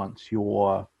think once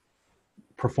your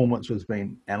performance was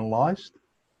being analyzed,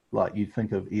 like you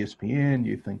think of ESPN,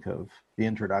 you think of the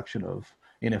introduction of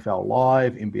NFL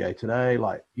Live, NBA Today,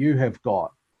 like you have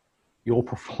got your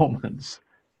performance,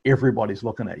 everybody's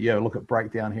looking at you. Look at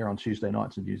Breakdown here on Tuesday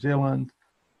nights in New Zealand.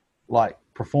 Like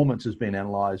performance has been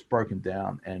analyzed, broken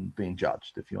down, and being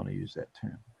judged, if you want to use that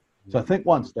term. So I think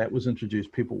once that was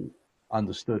introduced, people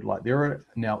understood like there are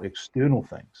now external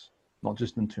things, not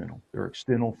just internal. There are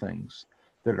external things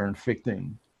that are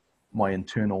infecting my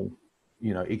internal,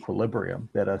 equilibrium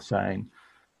that are saying,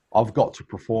 I've got to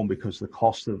perform because the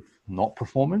cost of not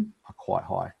performing are quite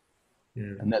high.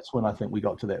 Yeah. And that's when I think we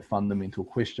got to that fundamental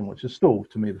question, which is still,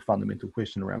 to me, the fundamental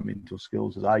question around mental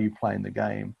skills is, are you playing the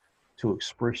game to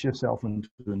express yourself and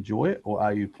to enjoy it, or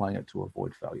are you playing it to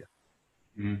avoid failure?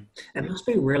 It must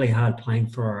be really hard playing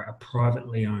for a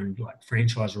privately owned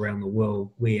franchise around the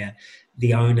world where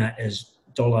the owner is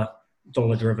dollar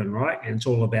driven, right? And it's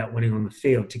all about winning on the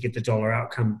field to get the dollar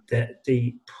outcome. That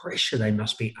the pressure they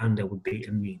must be under would be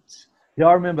immense. Yeah,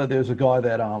 I remember there was a guy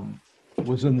that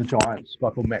was in the Giants, a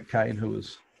guy called Matt Cain, who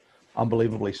was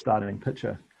unbelievably starting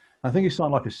pitcher. I think he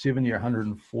signed like a 7-year,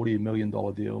 $140 million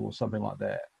deal or something like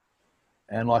that.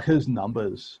 And like his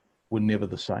numbers were never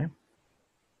the same.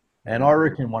 And I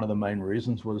reckon one of the main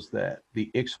reasons was that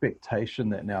the expectation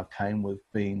that now came with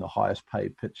being the highest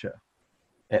paid pitcher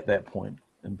at that point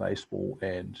in baseball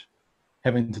and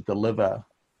having to deliver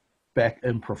back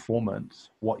in performance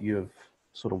what you've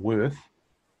sort of worth,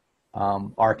 I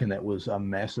reckon that was a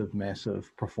massive,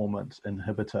 massive performance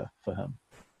inhibitor for him.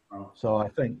 So I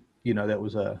think, that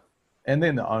was a And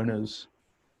then the owners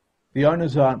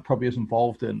aren't probably as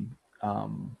involved in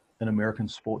American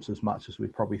sports as much as we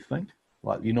probably think.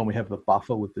 Like, you normally have the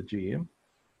buffer with the GM.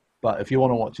 But if you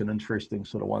want to watch an interesting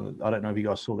sort of one, I don't know if you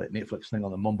guys saw that Netflix thing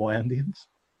on the Mumbai Indians.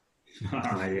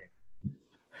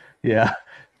 Yeah,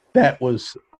 that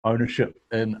was ownership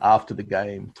in after the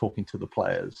game, talking to the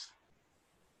players.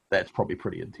 That's probably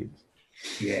pretty intense.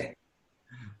 Yeah.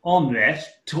 On that,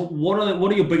 what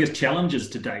are your biggest challenges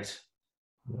to date?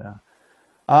 Yeah.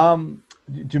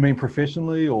 Do you mean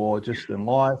professionally or just in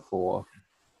life, or?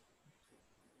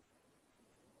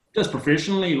 Just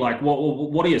professionally, like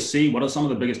what do you see? What are some of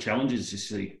the biggest challenges you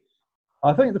see?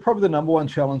 I think probably the number one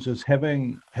challenge is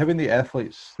having the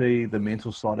athletes see the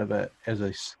mental side of it as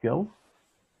a skill,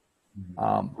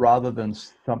 rather than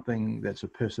something that's a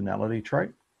personality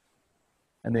trait,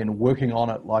 and then working on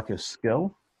it like a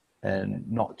skill and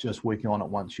not just working on it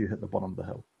once you hit the bottom of the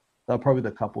hill. They're probably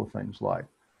the couple of things. Like,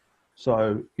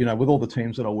 so, with all the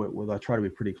teams that I work with, I try to be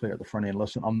pretty clear at the front end.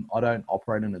 Listen, I don't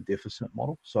operate in a deficit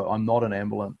model. So I'm not an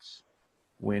ambulance.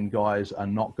 When guys are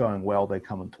not going well, they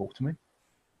come and talk to me.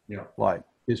 Yeah. Like,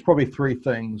 there's probably three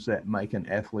things that make an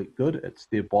athlete good. It's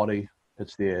their body,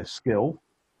 it's their skill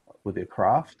with their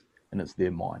craft, and it's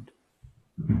their mind.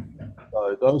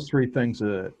 So those three things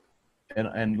are,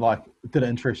 and like, did an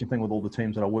interesting thing with all the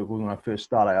teams that I work with when I first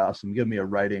started. I asked them, give me a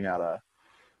rating out of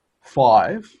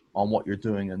 5 on what you're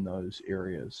doing in those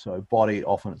areas. So body,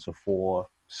 often it's a 4,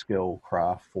 skill,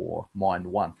 craft 4, mind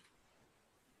 1.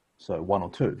 So 1 or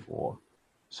 2, or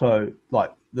so,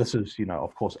 like, this is,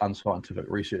 of course, unscientific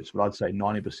research, but I'd say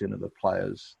 90% of the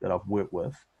players that I've worked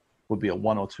with would be a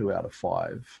 1 or 2 out of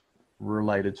 5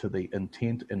 related to the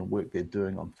intent and work they're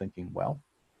doing on thinking well.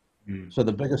 So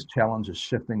the biggest challenge is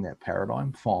shifting that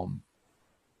paradigm from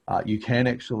you can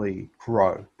actually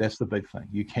grow. That's the big thing.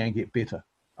 You can get better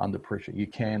under pressure. You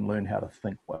can learn how to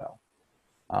think well.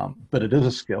 But it is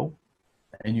a skill,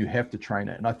 and you have to train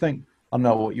it. And I don't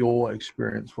know what your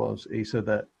experience was, Issa,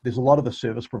 that there's a lot of the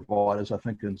service providers, I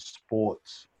think, in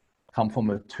sports come from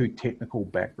a too technical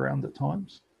background at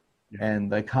times. Yeah.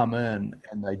 And they come in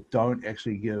and they don't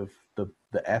actually give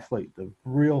the athlete the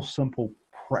real simple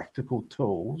practical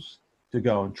tools to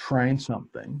go and train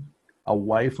something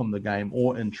away from the game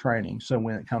or in training. So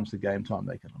when it comes to game time,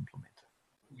 they can implement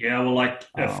it. Yeah, well, like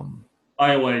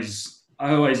I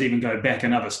always even go back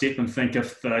another step and think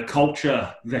if the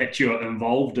culture that you're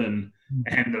involved in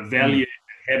and the values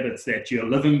and habits that you're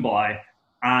living by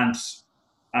aren't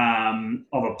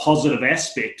of a positive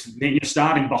aspect, then you're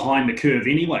starting behind the curve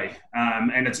anyway,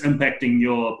 and it's impacting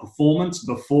your performance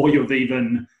before you've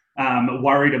even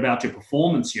worried about your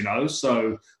performance.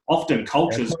 So often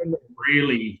cultures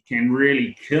can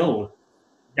really kill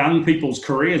young people's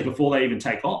careers before they even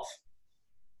take off.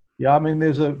 Yeah, I mean,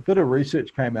 there's a bit of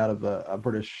research came out of the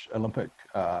British Olympic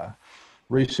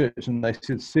research, and they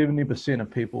said 70% of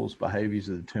people's behaviours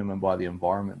are determined by the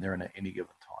environment they're in at any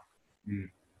given time.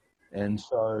 And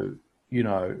so,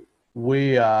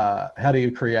 how do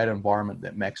you create an environment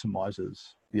that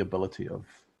maximizes the ability of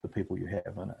the people you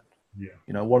have in it? Yeah.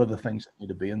 What are the things that need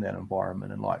to be in that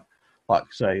environment? And like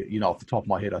say, off the top of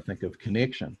my head, I think of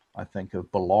connection, I think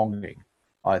of belonging,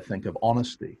 I think of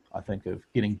honesty, I think of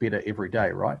getting better every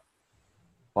day, right?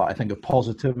 I think of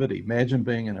positivity. Imagine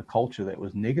being in a culture that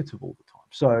was negative all the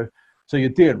time. So you're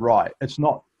dead right. It's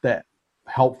not that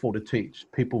helpful to teach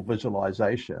people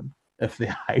visualization if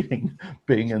they're hating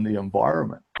being in the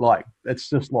environment. Like, it's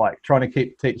just like trying to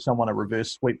teach someone a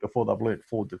reverse sweep before they've learnt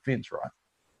forward defense, right?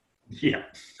 Yeah.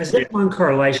 Is that one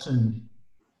correlation,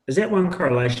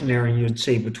 Aaron, you'd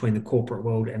see between the corporate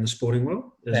world and the sporting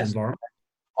world as environment?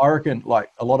 I reckon, like,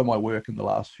 a lot of my work in the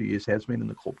last few years has been in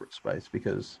the corporate space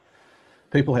because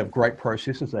people have great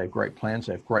processes, they have great plans,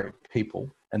 they have great people,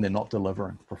 and they're not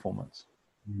delivering performance.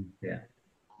 Yeah.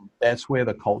 That's where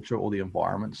the culture or the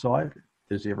environment side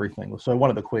is everything. So one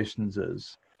of the questions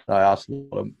is, I ask a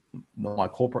lot of my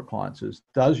corporate clients is,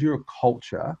 does your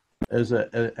culture, is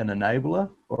it an enabler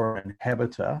or an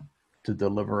inhibitor to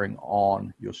delivering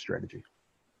on your strategy?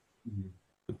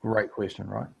 A great question,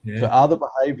 right? Yeah. So are the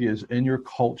behaviors in your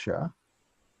culture,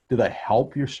 do they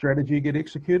help your strategy get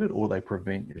executed or they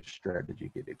prevent your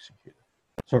strategy get executed?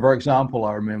 So for example,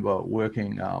 I remember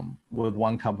working with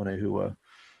one company who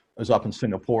was up in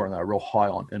Singapore, and they were real high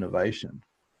on innovation,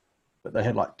 but they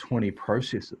had like 20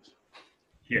 processes.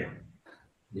 Yeah.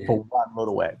 For one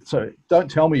little ad. So don't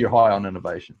tell me you're high on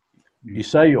innovation. You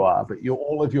say you are, but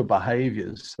all of your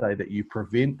behaviors say that you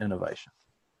prevent innovation.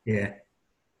 Yeah.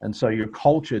 And so your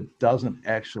culture doesn't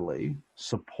actually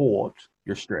support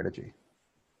your strategy.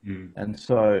 And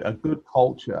so a good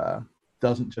culture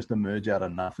doesn't just emerge out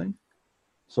of nothing.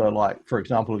 So like, for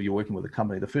example, if you're working with a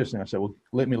company, the first thing I say, well,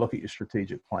 let me look at your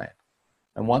strategic plan.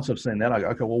 And once I've seen that, I go,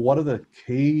 okay, well, what are the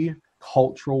key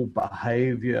cultural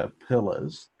behavior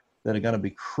pillars that are going to be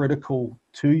critical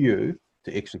to you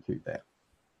to execute that?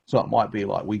 So it might be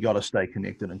like, we got to stay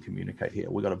connected and communicate here.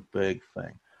 We got a big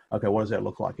thing. Okay, what does that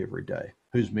look like every day?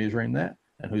 Who's measuring that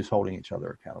and who's holding each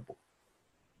other accountable?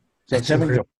 So it's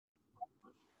having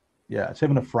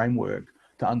a framework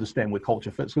to understand where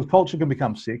culture fits, because culture can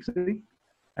become sexy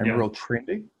and real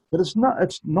trendy, but it's not.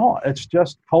 It's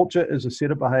just culture is a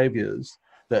set of behaviors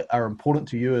that are important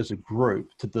to you as a group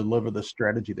to deliver the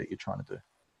strategy that you're trying to do.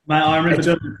 Mate, I remember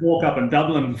doing a talk up in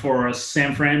Dublin for a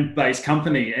San Fran-based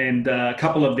company, and a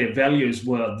couple of their values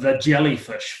were the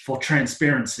jellyfish for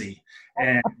transparency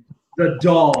and the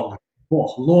dog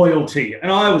for loyalty.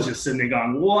 And I was just sitting there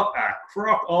going, what a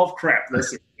crock of crap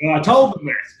this is. And I told them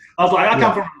that. I was like, I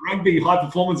come from a rugby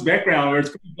high-performance background where it's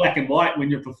pretty black and white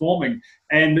when you're performing.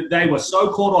 And they were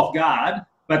so caught off guard,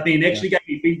 but then actually gave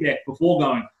me feedback before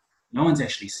going, no one's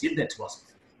actually said that to us.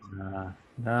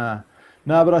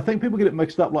 No, but I think people get it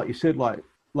mixed up, like you said, like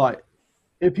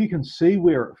if you can see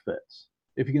where it fits,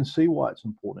 if you can see why it's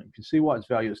important, if you see why it's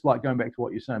valued, it's like going back to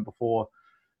what you're saying before,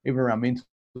 even around mental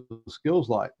skills,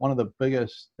 like one of the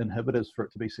biggest inhibitors for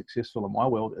it to be successful in my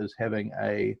world is having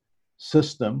a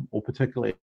system, or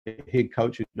particularly a head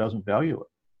coach who doesn't value it.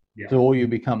 Yeah. So all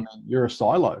you're a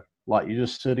silo, like you're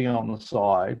just sitting on the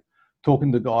side,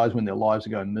 talking to guys when their lives are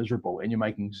going miserable, and you're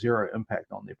making zero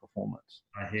impact on their performance.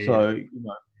 So,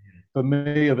 for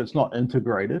me, if it's not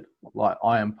integrated, like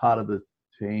I am part of the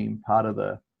team, part of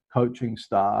the coaching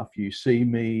staff, you see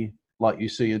me like you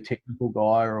see a technical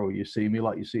guy, or you see me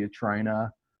like you see a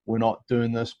trainer. We're not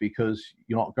doing this because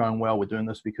you're not going well. We're doing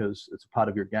this because it's a part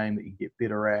of your game that you get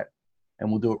better at, and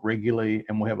we'll do it regularly,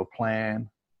 and we'll have a plan.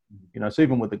 So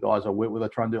even with the guys I work with, I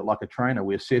try and do it like a trainer.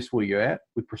 We assess where you're at.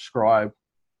 We prescribe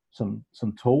some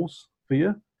tools for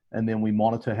you, and then we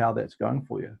monitor how that's going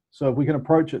for you. So if we can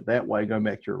approach it that way, going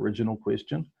back to your original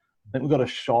question, I think we've got a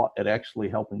shot at actually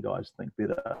helping guys think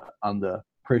better under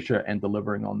pressure and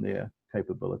delivering on their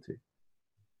capability.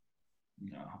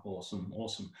 Yeah, awesome.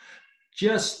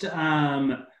 Just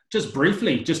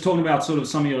briefly, just talking about sort of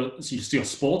some of your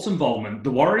sports involvement,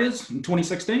 the Warriors in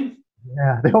 2016.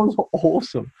 Yeah, that was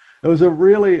awesome. It was a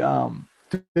really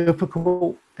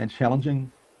difficult and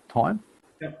challenging time.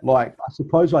 Yep. Like, I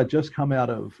suppose I just come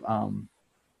out of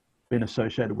being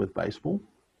associated with baseball.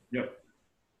 Yep.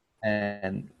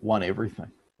 And won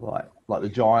everything. Like the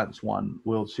Giants won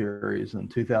World Series in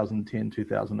 2010,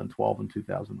 2012, and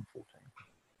 2014.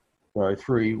 So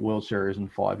 3 World Series in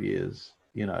 5 years.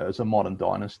 It's a modern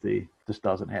dynasty. Just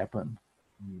doesn't happen.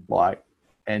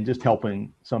 And just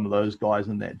helping some of those guys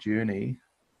in that journey,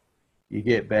 you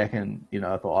get back and,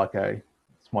 I thought, okay,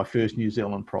 it's my first New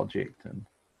Zealand project. And,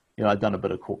 I'd done a bit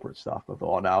of corporate stuff. I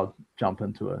thought, now I'll jump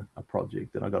into a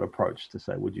project. And I got approached to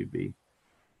say, would you be?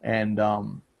 And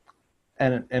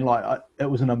it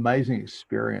was an amazing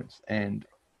experience. And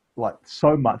like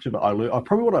so much of it, I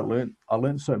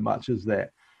learned so much is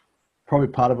that probably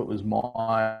part of it was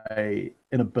my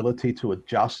inability to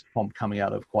adjust from coming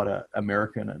out of quite a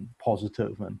American and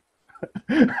positive and,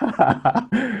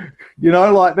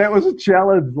 that was a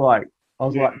challenge. Like, I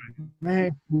was like,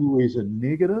 man, he's a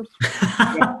negative.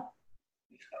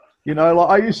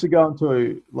 I used to go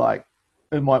into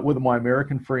with my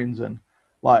American friends, and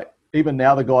even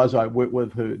now the guys I work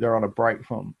with who they're on a break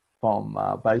from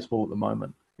baseball at the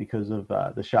moment because of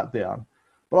the shutdown.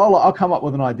 But I'll come up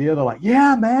with an idea. They're like,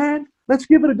 yeah, man, let's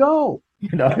give it a go.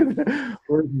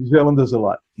 Whereas New Zealanders are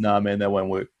like, no, man, that won't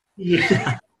work.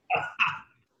 Yeah.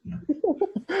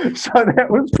 So that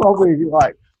was probably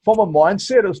from a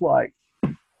mindset, it's like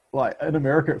in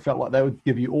America, it felt like they would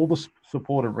give you all the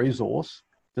support and resource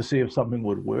to see if something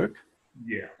would work.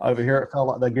 Yeah. Over here, it felt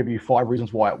like they give you 5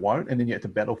 reasons why it won't, and then you have to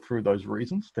battle through those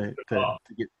reasons to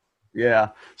get. Yeah.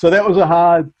 So that was a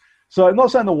hard. So I'm not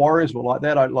saying the Warriors were like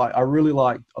that. I really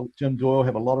liked Jim Doyle.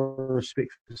 Have a lot of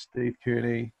respect for Steve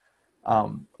Kearney.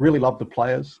 Really loved the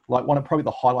players. Probably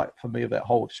the highlight for me of that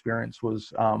whole experience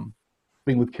was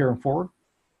being with Kieran Foran.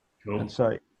 Cool. And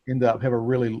so ended up have a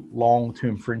really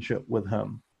long-term friendship with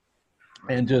him,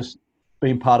 and just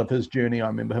being part of his journey. I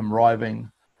remember him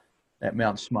arriving at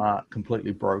Mount Smart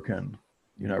completely broken,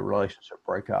 relationship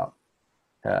breakup.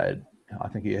 I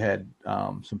think he had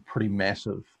some pretty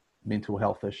massive mental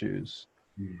health issues.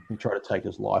 He tried to take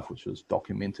his life, which was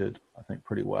documented, I think,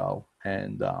 pretty well,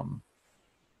 and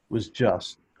was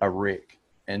just a wreck.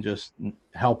 And just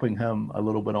helping him a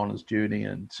little bit on his journey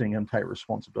and seeing him take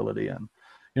responsibility. And,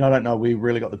 I don't know, we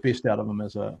really got the best out of him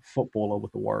as a footballer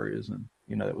with the Warriors, and,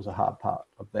 that was a hard part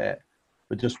of that.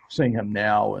 but just seeing him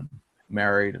now and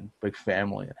married and big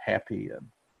family and happy, and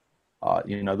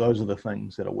those are the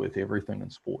things that are worth everything in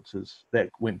sports. Is that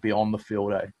went beyond the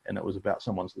field, and it was about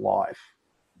someone's life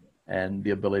and the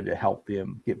ability to help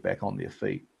them get back on their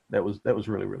feet. That was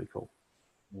really, really cool.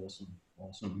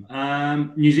 Awesome.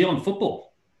 New Zealand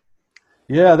football.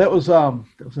 Yeah, that was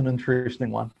an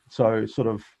interesting one. So sort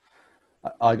of,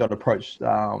 I got approached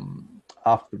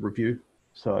after the review.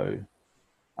 So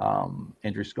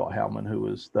Andrew Scott Howman, who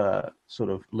was the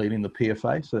sort of leading the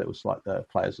PFA, so that was like the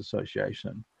Players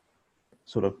Association,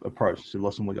 sort of approached, said,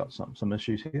 listen, we got some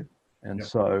issues here. And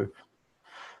so,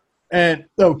 and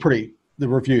they were the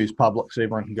review's public, so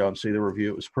everyone can go and see the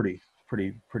review. It was pretty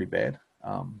bad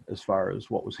as far as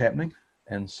what was happening.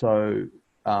 And so,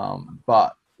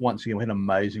 but once again, we had an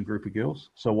amazing group of girls.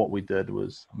 So what we did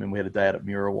was, we had a day out at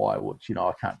Muriwai, which,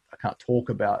 I can't talk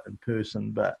about in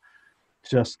person, but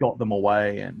just got them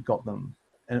away and got them.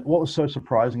 And what was so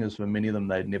surprising is for many of them,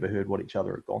 they'd never heard what each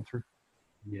other had gone through.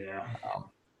 Yeah.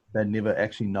 They'd never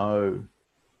actually know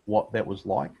what that was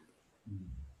like.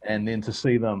 And then to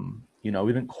see them, we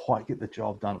didn't quite get the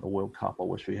job done at the World Cup. I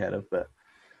wish we had it, but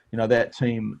that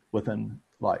team within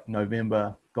like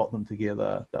November got them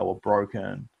together. They were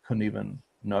broken, couldn't even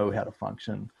know how to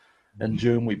function. In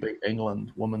June, we beat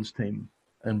England women's team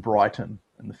in Brighton,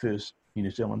 and the first New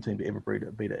Zealand team to ever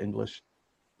beat an English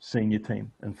senior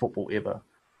team in football ever.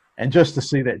 And just to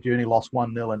see that journey, lost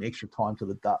 1-0 in extra time to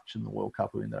the Dutch in the World Cup,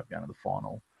 who ended up going to the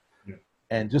final. Yeah.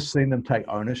 And just seeing them take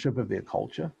ownership of their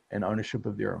culture and ownership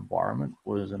of their environment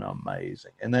was an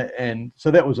amazing. And so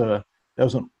that was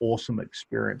an awesome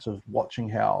experience of watching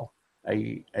how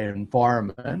an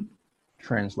environment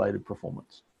translated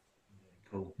performance.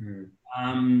 Cool.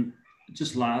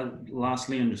 Just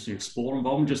lastly, and just your sport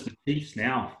involvement, just the Chiefs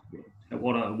now.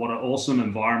 What an awesome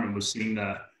environment we've seen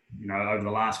over the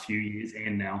last few years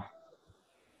and now.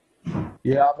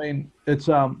 Yeah, it's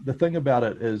the thing about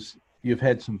it is you've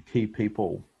had some key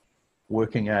people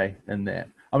working in that.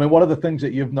 What are the things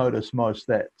that you've noticed most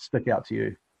that stick out to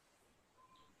you?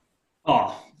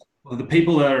 Oh, well, the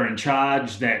people that are in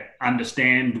charge that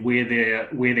understand where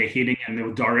they're heading and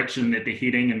the direction that they're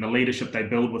heading and the leadership they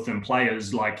build within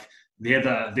players, like they're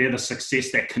the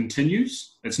success that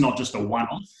continues. It's not just a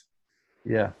one-off.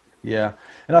 Yeah.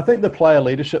 And I think the player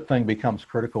leadership thing becomes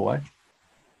critical,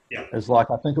 Yeah. It's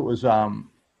like, I think it was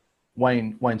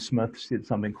Wayne Smith said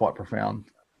something quite profound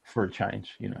for a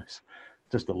change. He's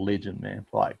just a legend, man.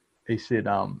 Like he said,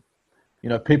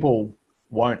 people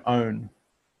won't own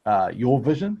your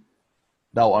vision,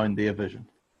 they'll own their vision.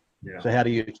 Yeah. So how do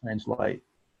you translate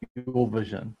your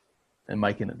vision and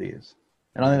making it theirs?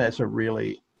 And I think that's a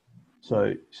really,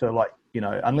 so like,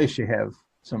 unless you have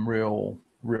some real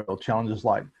challenges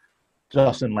like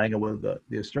Justin Langer with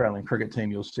the Australian cricket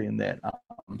team, you'll see in that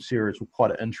series with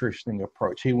quite an interesting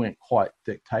approach. He went quite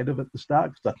dictative at the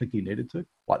start because I think he needed to.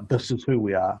 Like, this is who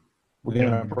we are. We're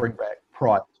going to bring back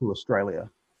pride to Australia.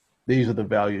 These are the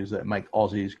values that make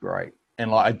Aussies great.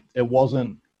 And like, it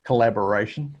wasn't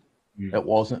collaboration. It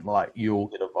wasn't like you'll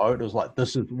get a vote. It was like,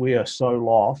 we are so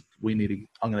lost. I'm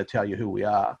going to tell you who we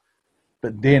are.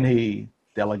 But then he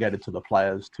delegated to the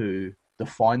players to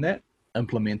define that,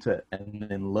 implement it, and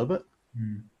then live it.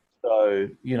 So,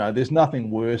 there's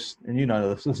nothing worse, and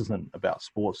this isn't about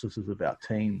sports, this is about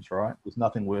teams, right? There's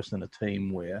nothing worse than a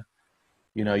team where,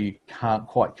 you can't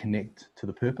quite connect to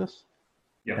the purpose.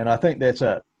 Yep. And I think that's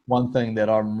one thing that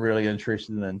I'm really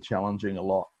interested in challenging a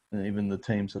lot, and even the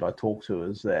teams that I talk to,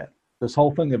 is that this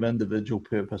whole thing of individual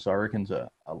purpose, I reckon, is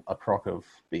a crock of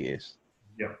BS.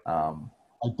 Yeah.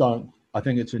 I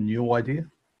think it's a new idea.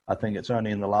 I think it's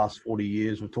only in the last 40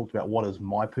 years we've talked about what is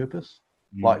my purpose.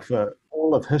 Like for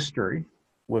all of history,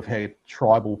 we've had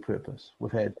tribal purpose,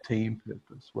 we've had team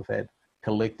purpose, we've had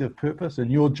collective purpose, and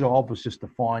your job was just to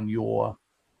find your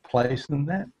place in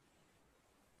that.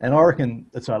 And I reckon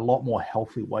it's a lot more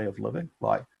healthy way of living.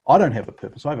 Like, I don't have a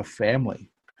purpose, I have a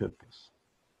family purpose.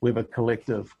 We have a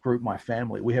collective group, my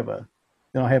family. We have I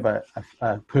have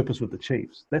a purpose with the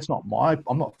Chiefs.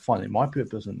 I'm not finding my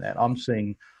purpose in that. I'm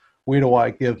seeing, where do I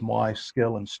give my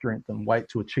skill and strength and weight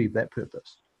to achieve that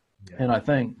purpose? Yeah. And I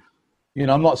think,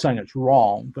 I'm not saying it's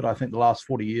wrong, but I think the last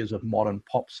 40 years of modern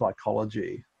pop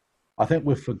psychology, I think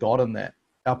we've forgotten that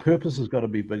our purpose has got to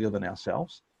be bigger than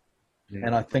ourselves. Yeah.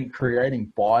 And I think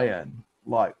creating buy-in,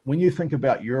 like when you think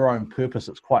about your own purpose,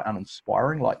 it's quite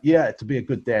uninspiring. Like, yeah, to be a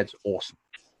good dad's awesome,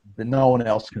 but no one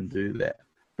else can do that.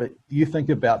 But you think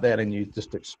about that and you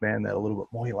just expand that a little bit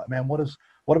more. You're like, man, what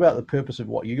about the purpose of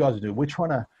what you guys do? We're trying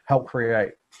to help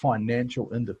create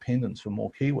financial independence for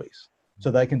more Kiwis.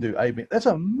 so they can do A/B. That's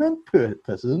a mint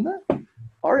purpose, isn't it?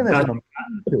 I reckon that's a mint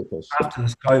purpose. After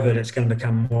this COVID, it's going to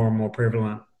become more and more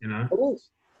prevalent, you know? It is.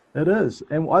 It is.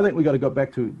 And I think we got to go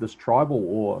back to this tribal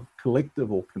or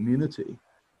collective or community.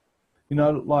 You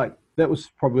know, like that was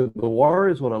probably the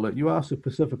Warriors, what I learned. You ask a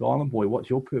Pacific Island boy, what's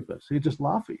your purpose? He'd just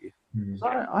laugh at you. So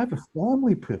I have a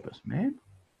family purpose, man.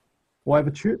 Well, I have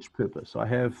a church purpose. I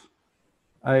have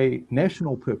a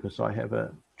national purpose. I have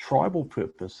a tribal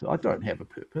purpose. I don't have a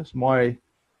purpose. My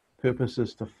purpose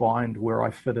is to find where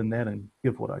I fit in that and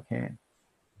give what I can.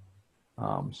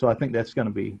 So I think that's going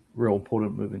to be real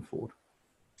important moving forward.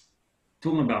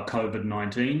 Talking about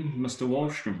COVID-19, Mr.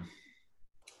 Wallstrom.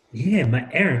 Yeah, mate,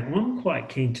 Aaron, I'm quite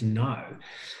keen to know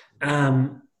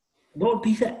what would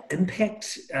be the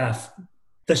impact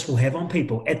this will have on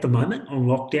people at the moment on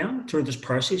lockdown through this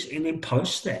process and then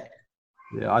post that.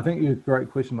 Yeah, I think you're a great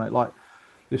question, mate. Like,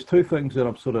 there's two things that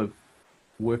I'm sort of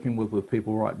working with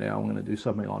people right now. I'm going to do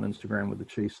something on Instagram with the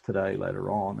Chiefs today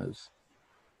later on. Is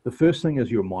the first thing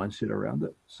is your mindset around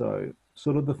it. So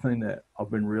sort of the thing that I've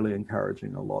been really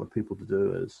encouraging a lot of people to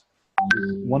do is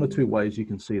one or two ways you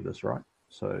can see this, right?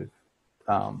 So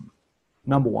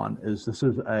number one is this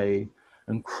is a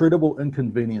incredible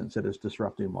inconvenience that is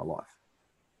disrupting my life.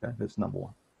 Okay, that's number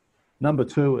one. Number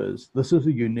two is this is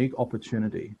a unique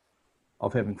opportunity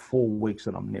of having 4 weeks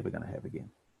that I'm never going to have again.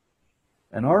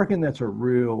 And I reckon that's a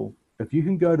real, if you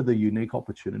can go to the unique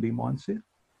opportunity mindset.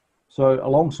 So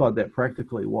alongside that,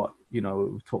 practically what, you know,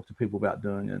 we've talked to people about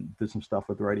doing and did some stuff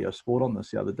with Radio Sport on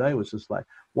this the other day was just like,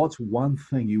 what's one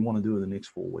thing you want to do in the next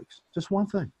 4 weeks? Just one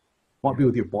thing. Might be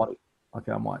with your body.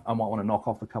 Okay, I might want to knock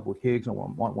off a couple of kegs. I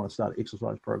might want to start an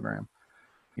exercise program.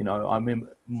 You know, I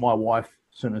remember my wife,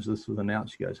 as soon as this was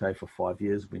announced, she goes, hey, for 5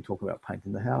 years, we've been talking about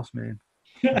painting the house, man.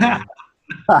 I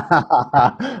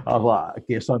was like, I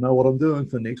guess I know what I'm doing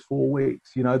for the next 4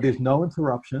 weeks. You know, there's no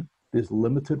interruption. There's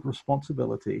limited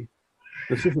responsibility.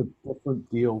 This is a different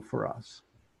deal for us.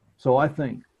 So I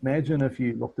think, imagine if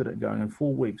you looked at it going in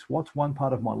 4 weeks, what's one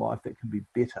part of my life that can be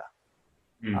better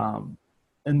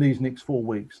in these next 4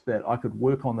 weeks that I could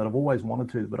work on that I've always wanted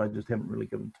to, but I just haven't really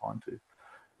given time to.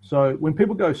 So when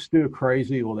people go stir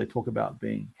crazy or they talk about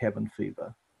being cabin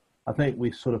fever, I think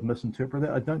we sort of misinterpret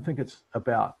that. I don't think it's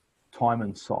about time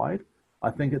inside.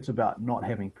 I think it's about not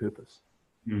having purpose,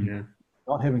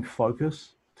 not having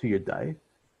focus to your day.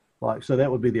 Like, so that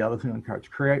would be the other thing I encourage.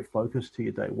 Create focus to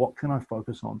your day. What can I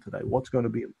focus on today? What's going to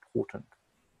be important?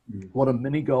 What are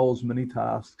mini goals, mini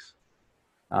tasks,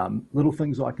 little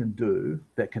things I can do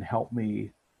that can help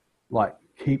me like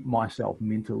keep myself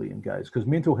mentally engaged? Because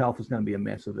mental health is going to be a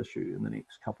massive issue in the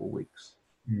next couple of weeks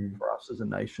for us as a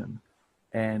nation.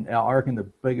 And I reckon the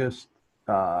biggest,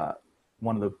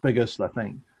 one of the biggest, I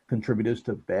think, contributors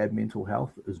to bad mental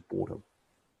health is boredom.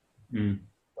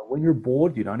 When you're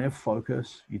bored, you don't have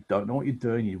focus, you don't know what you're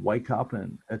doing, you wake up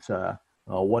and it's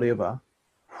whatever,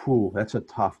 that's a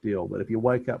tough deal. But if you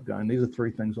wake up going, these are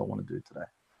 3 things I want to do today.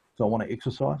 So I want to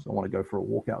exercise, I want to go for a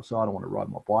walk outside, I want to ride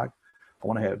my bike, I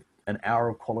want to have an hour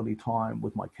of quality time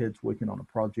with my kids working on a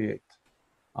project,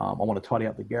 I want to tidy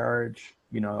up the garage,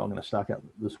 you know, I'm going to start out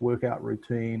this workout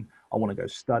routine, I want to go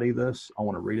study this, I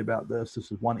want to read about this.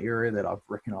 This is one area that I've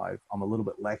reckoned I'm a little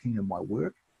bit lacking in my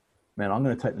work. Man, I'm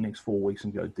going to take the next 4 weeks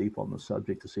and go deep on the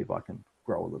subject to see if I can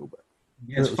grow a little bit.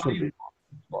 Yeah, it's funny.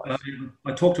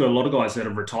 I talk to a lot of guys that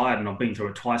have retired, and I've been through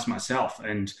it twice myself,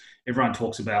 and everyone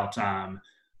talks about,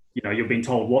 you know, you've been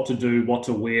told what to do, what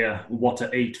to wear, what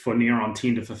to eat for near on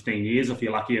 10 to 15 years if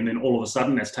you're lucky, and then all of a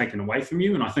sudden that's taken away from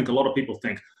you. And I think a lot of people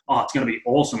think, oh, it's going to be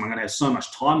awesome, I'm going to have so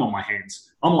much time on my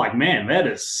hands. I'm like, man, that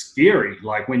is scary.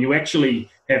 Like when you actually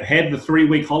have had the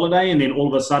 3-week holiday and then all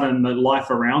of a sudden the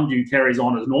life around you carries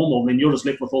on as normal, then you're just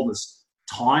left with all this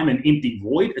time and empty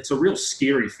void. It's a real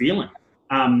scary feeling.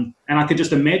 And I could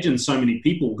just imagine so many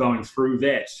people going through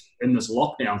that in this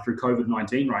lockdown through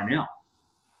COVID-19 right now.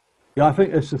 Yeah, I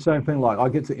think it's the same thing. Like I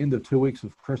get to the end of 2 weeks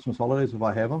of Christmas holidays if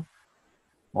I have them.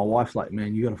 My wife's like,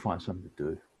 man, you got to find something to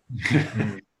do.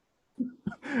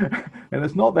 And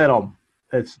it's not that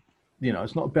it's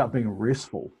not about being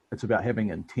restful. It's about having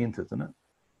intent, isn't it?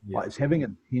 Yeah. Like it's having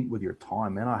intent with your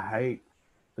time. Man, I hate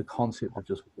the concept of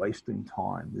just wasting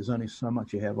time. There's only so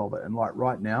much you have of it. And like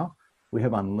right now, we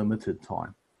have unlimited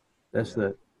time. That's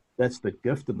the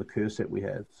gift and the curse that we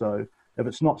have. So if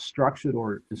it's not structured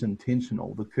or is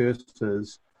intentional, the curse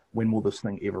is, when will this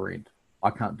thing ever end? I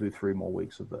can't do 3 more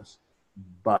weeks of this.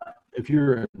 But if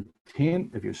you're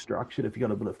intent, if you're structured, if you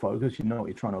got a bit of focus, you know what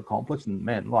you're trying to accomplish, and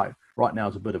man, like right now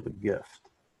is a bit of a gift.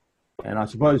 And I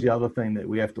suppose the other thing that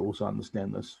we have to also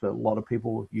understand this, for a lot of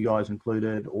people, you guys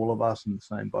included, all of us in the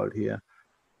same boat here,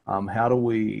 how do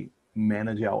we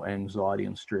manage our anxiety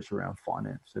and stress around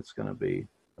finance. That's going to be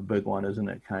a big one, isn't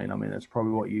it, Kane? I mean, that's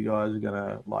probably what you guys are going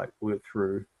to like work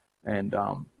through.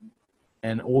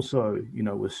 And also, you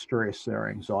know, with stress or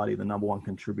anxiety, the number one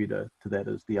contributor to that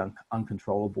is the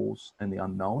uncontrollables and the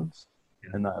unknowns.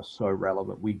 Yeah. And they are so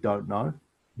relevant. We don't know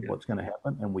what's going to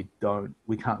happen, and we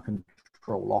can't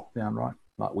control lockdown, right?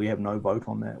 Like, we have no vote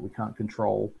on that. We can't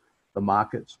control the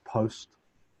markets post.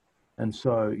 And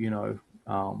so, you know,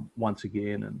 once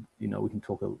again, and, you know, we can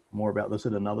talk more about this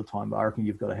at another time, but I reckon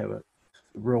you've got to have a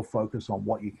real focus on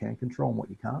what you can control and what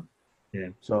you can't. Yeah.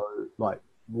 So, like,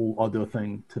 I'll do a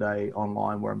thing today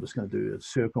online where I'm just going to do a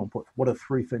circle and put what are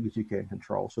 3 things you can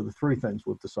control. So the 3 things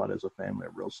we've decided as a family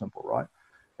are real simple, right?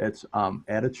 It's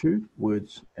attitude,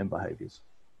 words, and behaviors.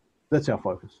 That's our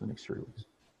focus for the next 3 weeks.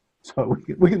 So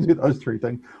we can do those 3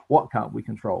 things. What can't we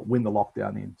control? When the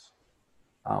lockdown ends.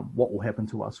 What will happen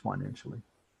to us financially?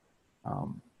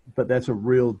 But that's a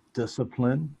real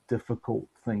discipline, difficult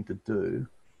thing to do.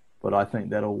 But I think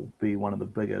that'll be one of the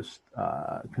biggest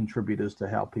contributors to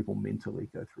how people mentally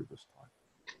go through this time.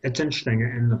 It's interesting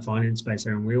in the finance space,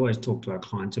 and we always talk to our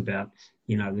clients about,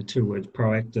 you know, the 2 words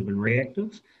proactive and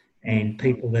reactive, and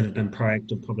people that have been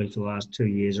proactive probably for the last 2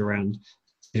 years around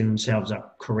setting themselves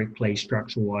up correctly,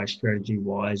 structure-wise,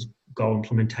 strategy-wise, goal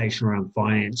implementation around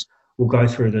finance, will go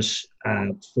through this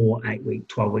 4, 8 week,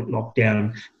 12-week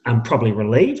lockdown probably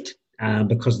relieved.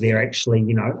 Because they're actually,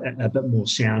 you know, a bit more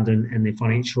sound in their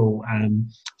financial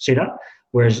setup,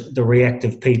 whereas the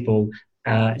reactive people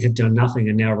have done nothing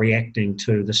and now reacting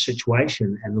to the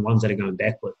situation, and the ones that are going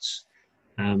backwards.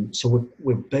 So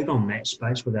we're big on that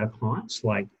space with our clients.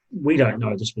 Like, we don't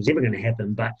know this was ever going to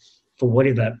happen, but for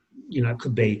whatever, you know, it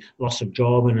could be loss of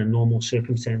job in a normal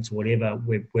circumstance or whatever,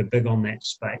 we're big on that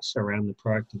space around the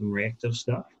proactive and reactive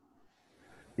stuff.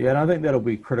 Yeah, and I think that'll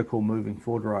be critical moving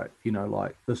forward, right? You know,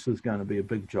 like, this is going to be a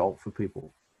big jolt for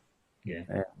people. Yeah.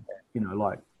 And, you know,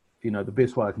 like, you know, the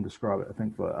best way I can describe it, I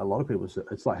think, for a lot of people, is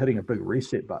it's like hitting a big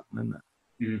reset button, isn't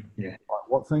it? Yeah. Like,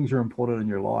 what things are important in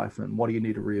your life, and what do you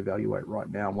need to reevaluate right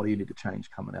now, and what do you need to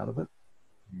change coming out of it?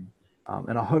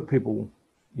 And I hope people,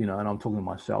 you know, and I'm talking to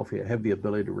myself here, have the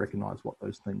ability to recognize what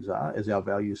those things are as our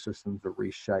value systems are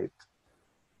reshaped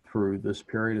through this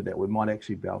period, that we might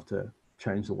actually be able to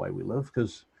change the way we live.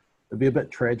 Because it'd be a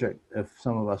bit tragic if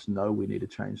some of us know we need to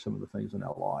change some of the things in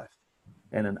our life,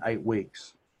 and in 8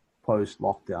 weeks post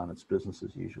lockdown, it's business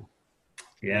as usual.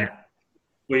 Yeah.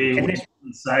 We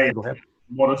say,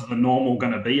 what is the normal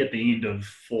going to be at the end of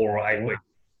 4 or 8 weeks?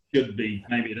 Should be,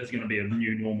 maybe it is going to be a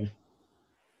new normal.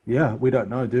 Yeah, we don't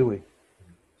know, do we?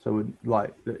 So we're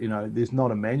like, you know, there's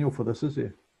not a manual for this, is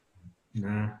there?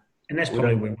 No. And that's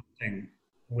probably one thing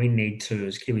we need to,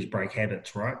 as Kiwis, break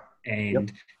habits, right?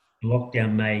 And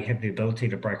lockdown may have the ability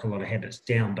to break a lot of habits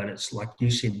down, but it's like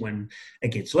you said, when it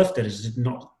gets lifted, is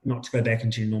not to go back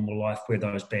into your normal life where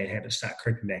those bad habits start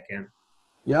creeping back in.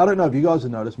 Yeah, I don't know if you guys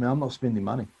have noticed, man, I'm not spending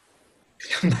money.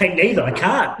 Mate, neither. I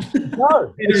can't.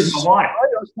 No. Neither is my wife.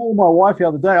 I was telling my wife the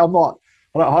other day, I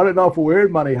don't know if we're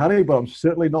earning money, honey, but I'm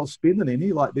certainly not spending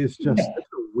any. Like, there's just it's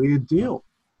a weird deal.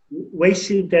 We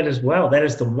said that as well. That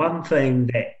is the one thing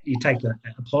that you take a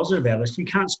positive out of this. You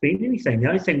can't spend anything. The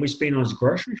only thing we spend on is a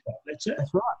grocery shop. That's it.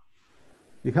 That's right.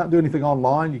 You can't do anything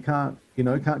online. You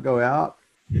can't go out.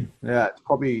 Yeah, it's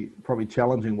probably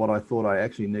challenging what I thought I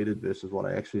actually needed versus what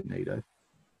I actually needed.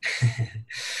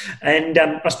 And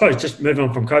I suppose just moving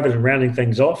on from COVID and rounding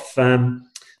things off,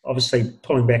 obviously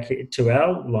pulling back to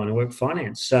our line of work,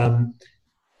 finance.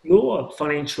 Your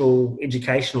financial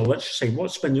educational literacy,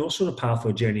 what's been your sort of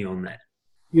pathway journey on that?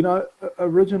 You know,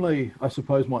 originally, I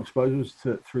suppose my exposure was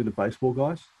through the baseball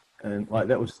guys. And like,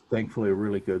 that was thankfully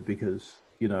really good because,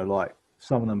 you know, like,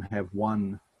 some of them have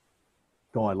one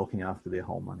guy looking after their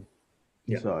whole money.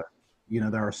 Yeah. So, you know,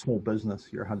 they're a small business.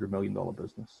 You're $100 million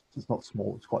business. It's not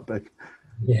small. It's quite big.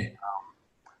 Yeah.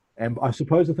 And I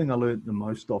suppose the thing I learned the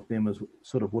most off them is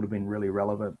sort of would have been really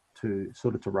relevant to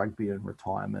rugby and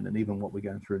retirement, and even what we're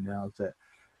going through now, is that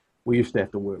we used to have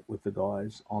to work with the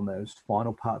guys on those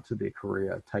final parts of their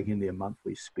career, taking their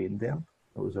monthly spend down.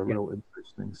 It was a real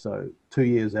interesting. So 2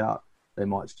 years out, they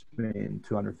might spend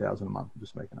 $200,000 a month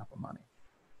just making up the money.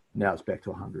 Now it's back to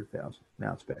 100,000.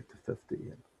 Now it's back to 50,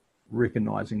 and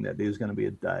recognizing that there's going to be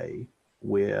a day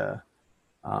where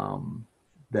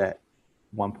that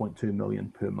 1.2 million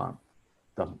per month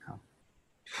doesn't come,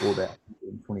 or that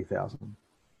 20,000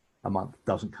 a month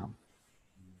doesn't come.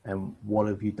 And what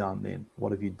have you done then?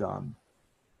 What have you done?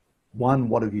 One,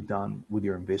 what have you done with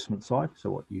your investment side?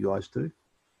 So what you guys do,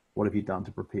 what have you done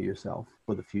to prepare yourself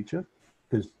for the future?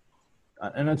 Because,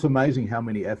 and it's amazing how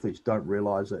many athletes don't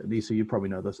realize that. Lisa, you probably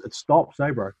know this. It stops,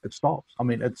 bro. It stops. I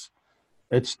mean,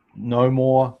 It's no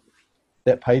more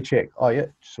that paycheck. Oh yeah,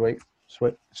 sweet.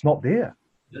 It's not there.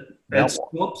 Now It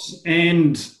stops,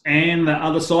 and the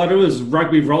other side of it is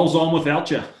rugby rolls on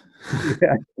without you.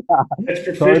 Yeah.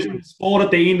 It's professional sport.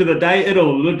 At the end of the day,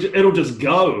 it'll just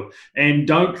go, and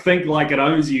don't think like it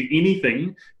owes you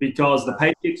anything, because the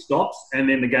paycheck stops, and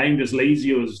then the game just leaves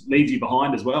you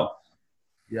behind as well.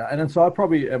 Yeah, and so I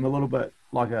probably am a little bit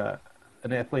like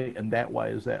an athlete in that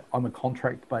way, is that I'm a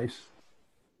contract based,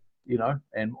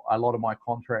 and a lot of my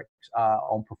contracts are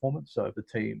on performance. So if the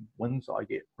team wins, I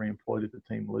get re-employed. If the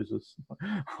team loses,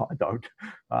 I don't.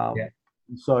 Yeah.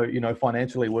 So,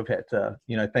 financially we've had to,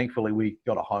 thankfully we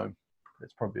got a home.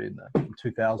 It's probably in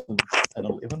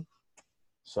 2011.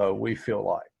 So we feel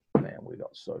like, man, we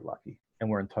got so lucky, and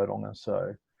we're in Tauranga.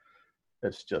 So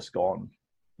it's just gone.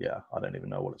 Yeah, I don't even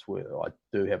know what it's worth. I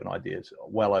do have an idea. It's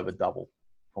well over double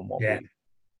from what we.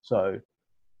 So,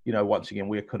 once again,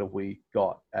 where could have we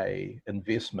got a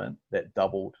investment that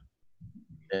doubled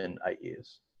in 8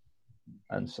 years?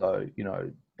 And so,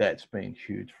 that's been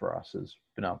huge for us, is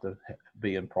being able to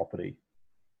be in property.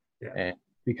 Yeah. And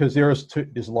because there's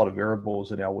a lot of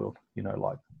variables in our world,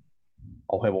 like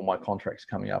I'll have all my contracts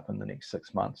coming up in the next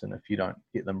 6 months, and if you don't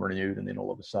get them renewed, and then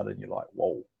all of a sudden you're like,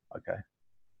 whoa, okay.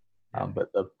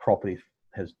 But the property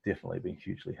has definitely been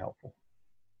hugely helpful.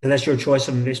 So that's your choice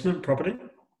of investment, property?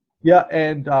 Yeah,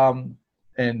 and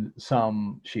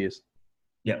some shares.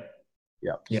 Yep.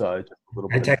 Yeah. Yep. So just a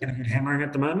little Are bit. you taking a good hammering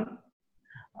at the moment?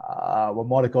 We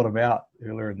might have got them out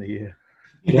earlier in the year.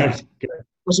 Yeah.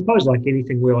 I suppose, like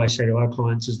anything we always say to our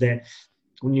clients, is that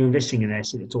when you're investing in an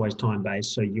asset, it's always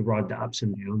time-based. So you ride the ups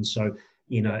and downs. So,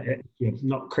 you're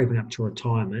not creeping up to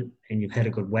retirement and you've had a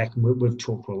good whack. And we've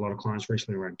talked to a lot of clients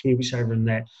recently around KiwiSaver, and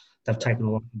that they've taken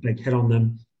a big hit on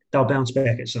them. They'll bounce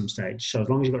back at some stage. So as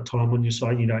long as you've got time on your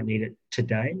side, you don't need it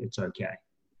today, it's okay.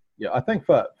 Yeah, I think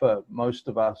for most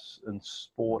of us in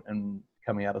sport and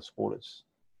coming out of sport,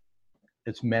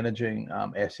 it's managing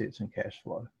assets and cash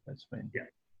flow. That's been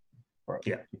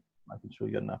making sure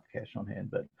you got enough cash on hand.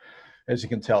 But as you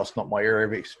can tell, it's not my area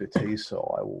of expertise,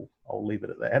 so I'll leave it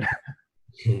at that.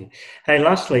 Hey,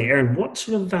 lastly, Aaron, what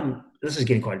sort of this is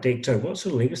getting quite deep too. What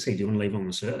sort of legacy do you want to leave on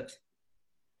this earth?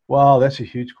 Well, that's a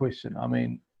huge question. I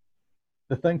mean,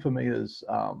 the thing for me is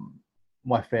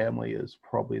my family is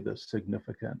probably the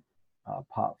significant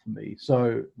part for me.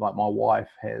 So, like, my wife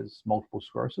has multiple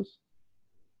sclerosis,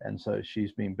 and so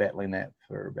she's been battling that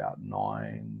for about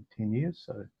 9-10 years.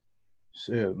 So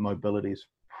her mobility is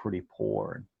pretty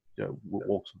poor, and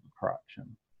walks with a crutch,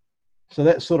 and so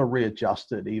that sort of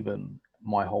readjusted even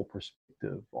my whole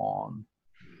perspective on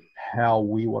how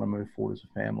we want to move forward as a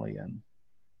family. And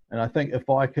I think if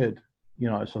I could,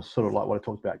 so sort of like what I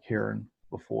talked about Kieran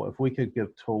before, if we could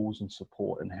give tools and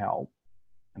support and help,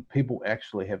 and people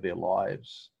actually have their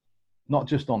lives, not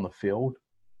just on the field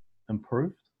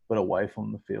improved, but away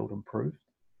from the field improved.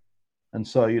 And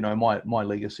so, my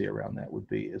legacy around that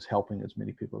is helping as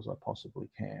many people as I possibly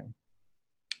can,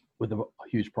 with a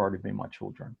huge priority being my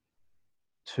children,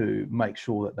 to make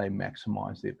sure that they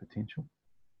maximize their potential.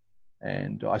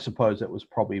 And I suppose that was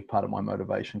probably part of my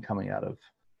motivation coming out of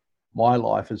my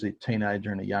life as a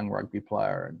teenager and a young rugby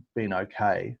player and being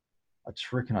okay. I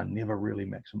just reckon I never really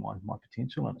maximized my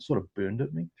potential, and it sort of burned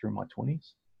at me through my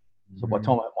 20s. So by the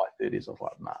time I hit my 30s, I was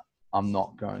like, nah, I'm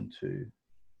not going to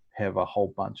have a whole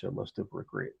bunch of list of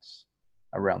regrets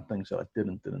around things that I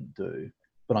didn't do,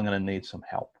 but I'm going to need some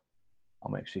help.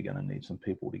 I'm actually going to need some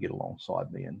people to get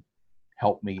alongside me and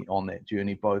help me on that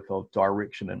journey, both of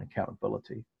direction and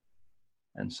accountability.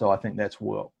 And so I think that's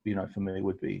what, for me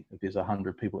would be, if there's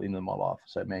 100 people in my life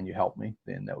say, man, you helped me,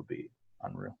 then that would be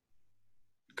unreal.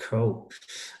 Cool.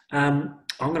 I'm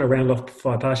going to round off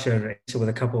before I pass you over with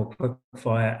a couple of quick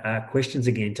fire questions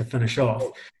again to finish off.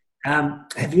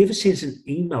 Have you ever sent an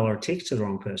email or a text to the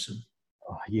wrong person?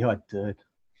 Oh, yeah, I did.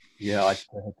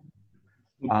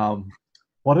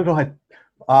 What did I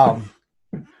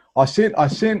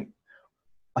sent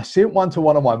one to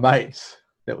one of my mates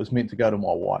that was meant to go to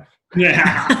my wife.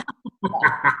 Yeah.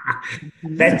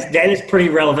 that is pretty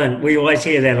relevant. We always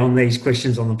hear that on these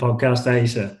questions on the podcast,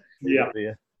 sir? Yeah.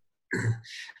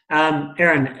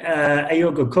 Aaron, are you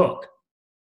a good cook?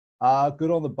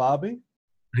 Good on the barbie.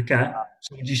 Okay.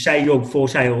 So would you say your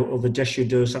forte or the dish you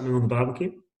do is something on the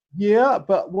barbecue? Yeah,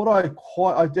 but my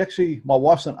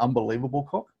wife's an unbelievable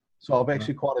cook. So I've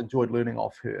actually quite enjoyed learning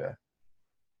off her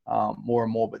more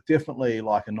and more, but definitely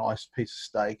like a nice piece of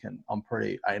steak. And I'm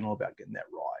pretty anal about getting that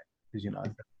right, because, you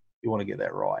want to get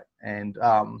that right. And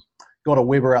got a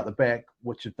Weber out the back,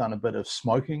 which have done a bit of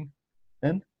smoking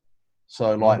in.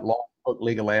 So like long cooked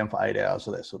leg of lamb for 8 hours,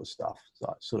 or that sort of stuff.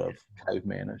 So sort of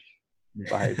caveman-ish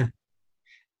behavior.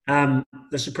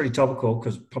 This is pretty topical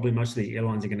because probably most of the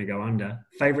airlines are going to go under.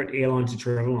 Favorite airline to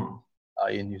travel on?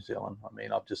 In New Zealand. I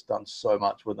mean, I've just done so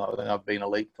much with them. I think I've been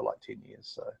elite for like 10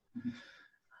 years, so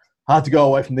hard to go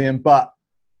away from them. But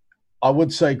I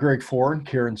would say Greg Foran,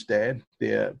 Kieran's dad,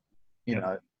 their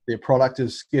product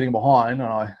is getting behind.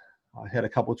 And I had a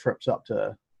couple of trips up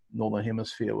to Northern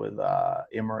Hemisphere with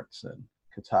Emirates and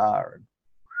Qatar, and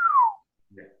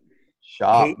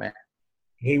sharp, man.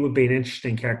 He would be an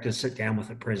interesting character to sit down with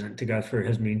at present to go through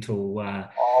his mental. I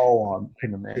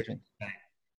couldn't imagine.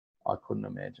 I couldn't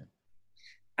imagine.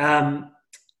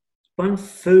 One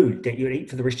food that you'd eat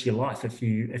for the rest of your life if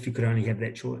you could only have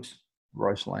that choice.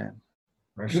 Roast lamb.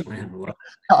 Roast lamb.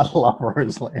 I love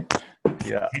roast lamb.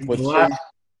 Yeah, with cheese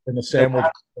and a sandwich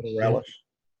with a relish.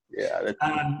 Yeah.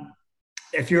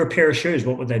 If you're a pair of shoes,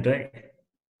 what would they be?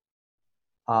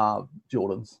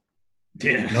 Jordans.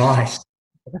 Yeah. Nice.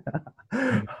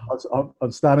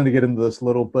 I'm starting to get into this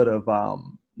little bit of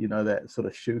that sort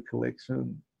of shoe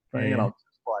collection thing, and I'm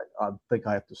just like, I think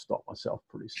I have to stop myself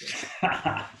pretty soon.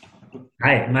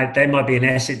 Hey, mate, they might be an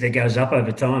asset that goes up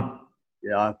over time.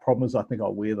 Yeah, the problem is I think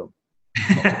I'll wear them.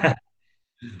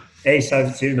 Hey, so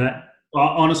over to you, mate.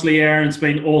 Honestly, Aaron, it's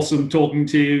been awesome talking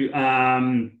to you.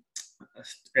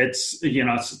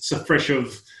 It's a fresh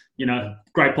of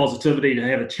great positivity to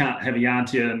have a yarn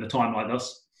to you in a time like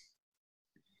this.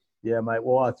 Yeah, mate.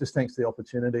 Well, just thanks for the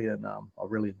opportunity, and I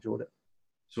really enjoyed it.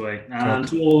 Sweet.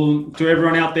 To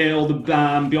everyone out there, all the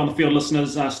Beyond the Field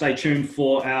listeners, stay tuned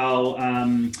for our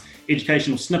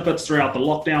educational snippets throughout the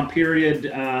lockdown period.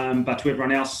 But to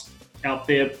everyone else out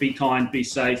there, be kind, be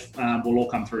safe. We'll all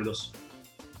come through this.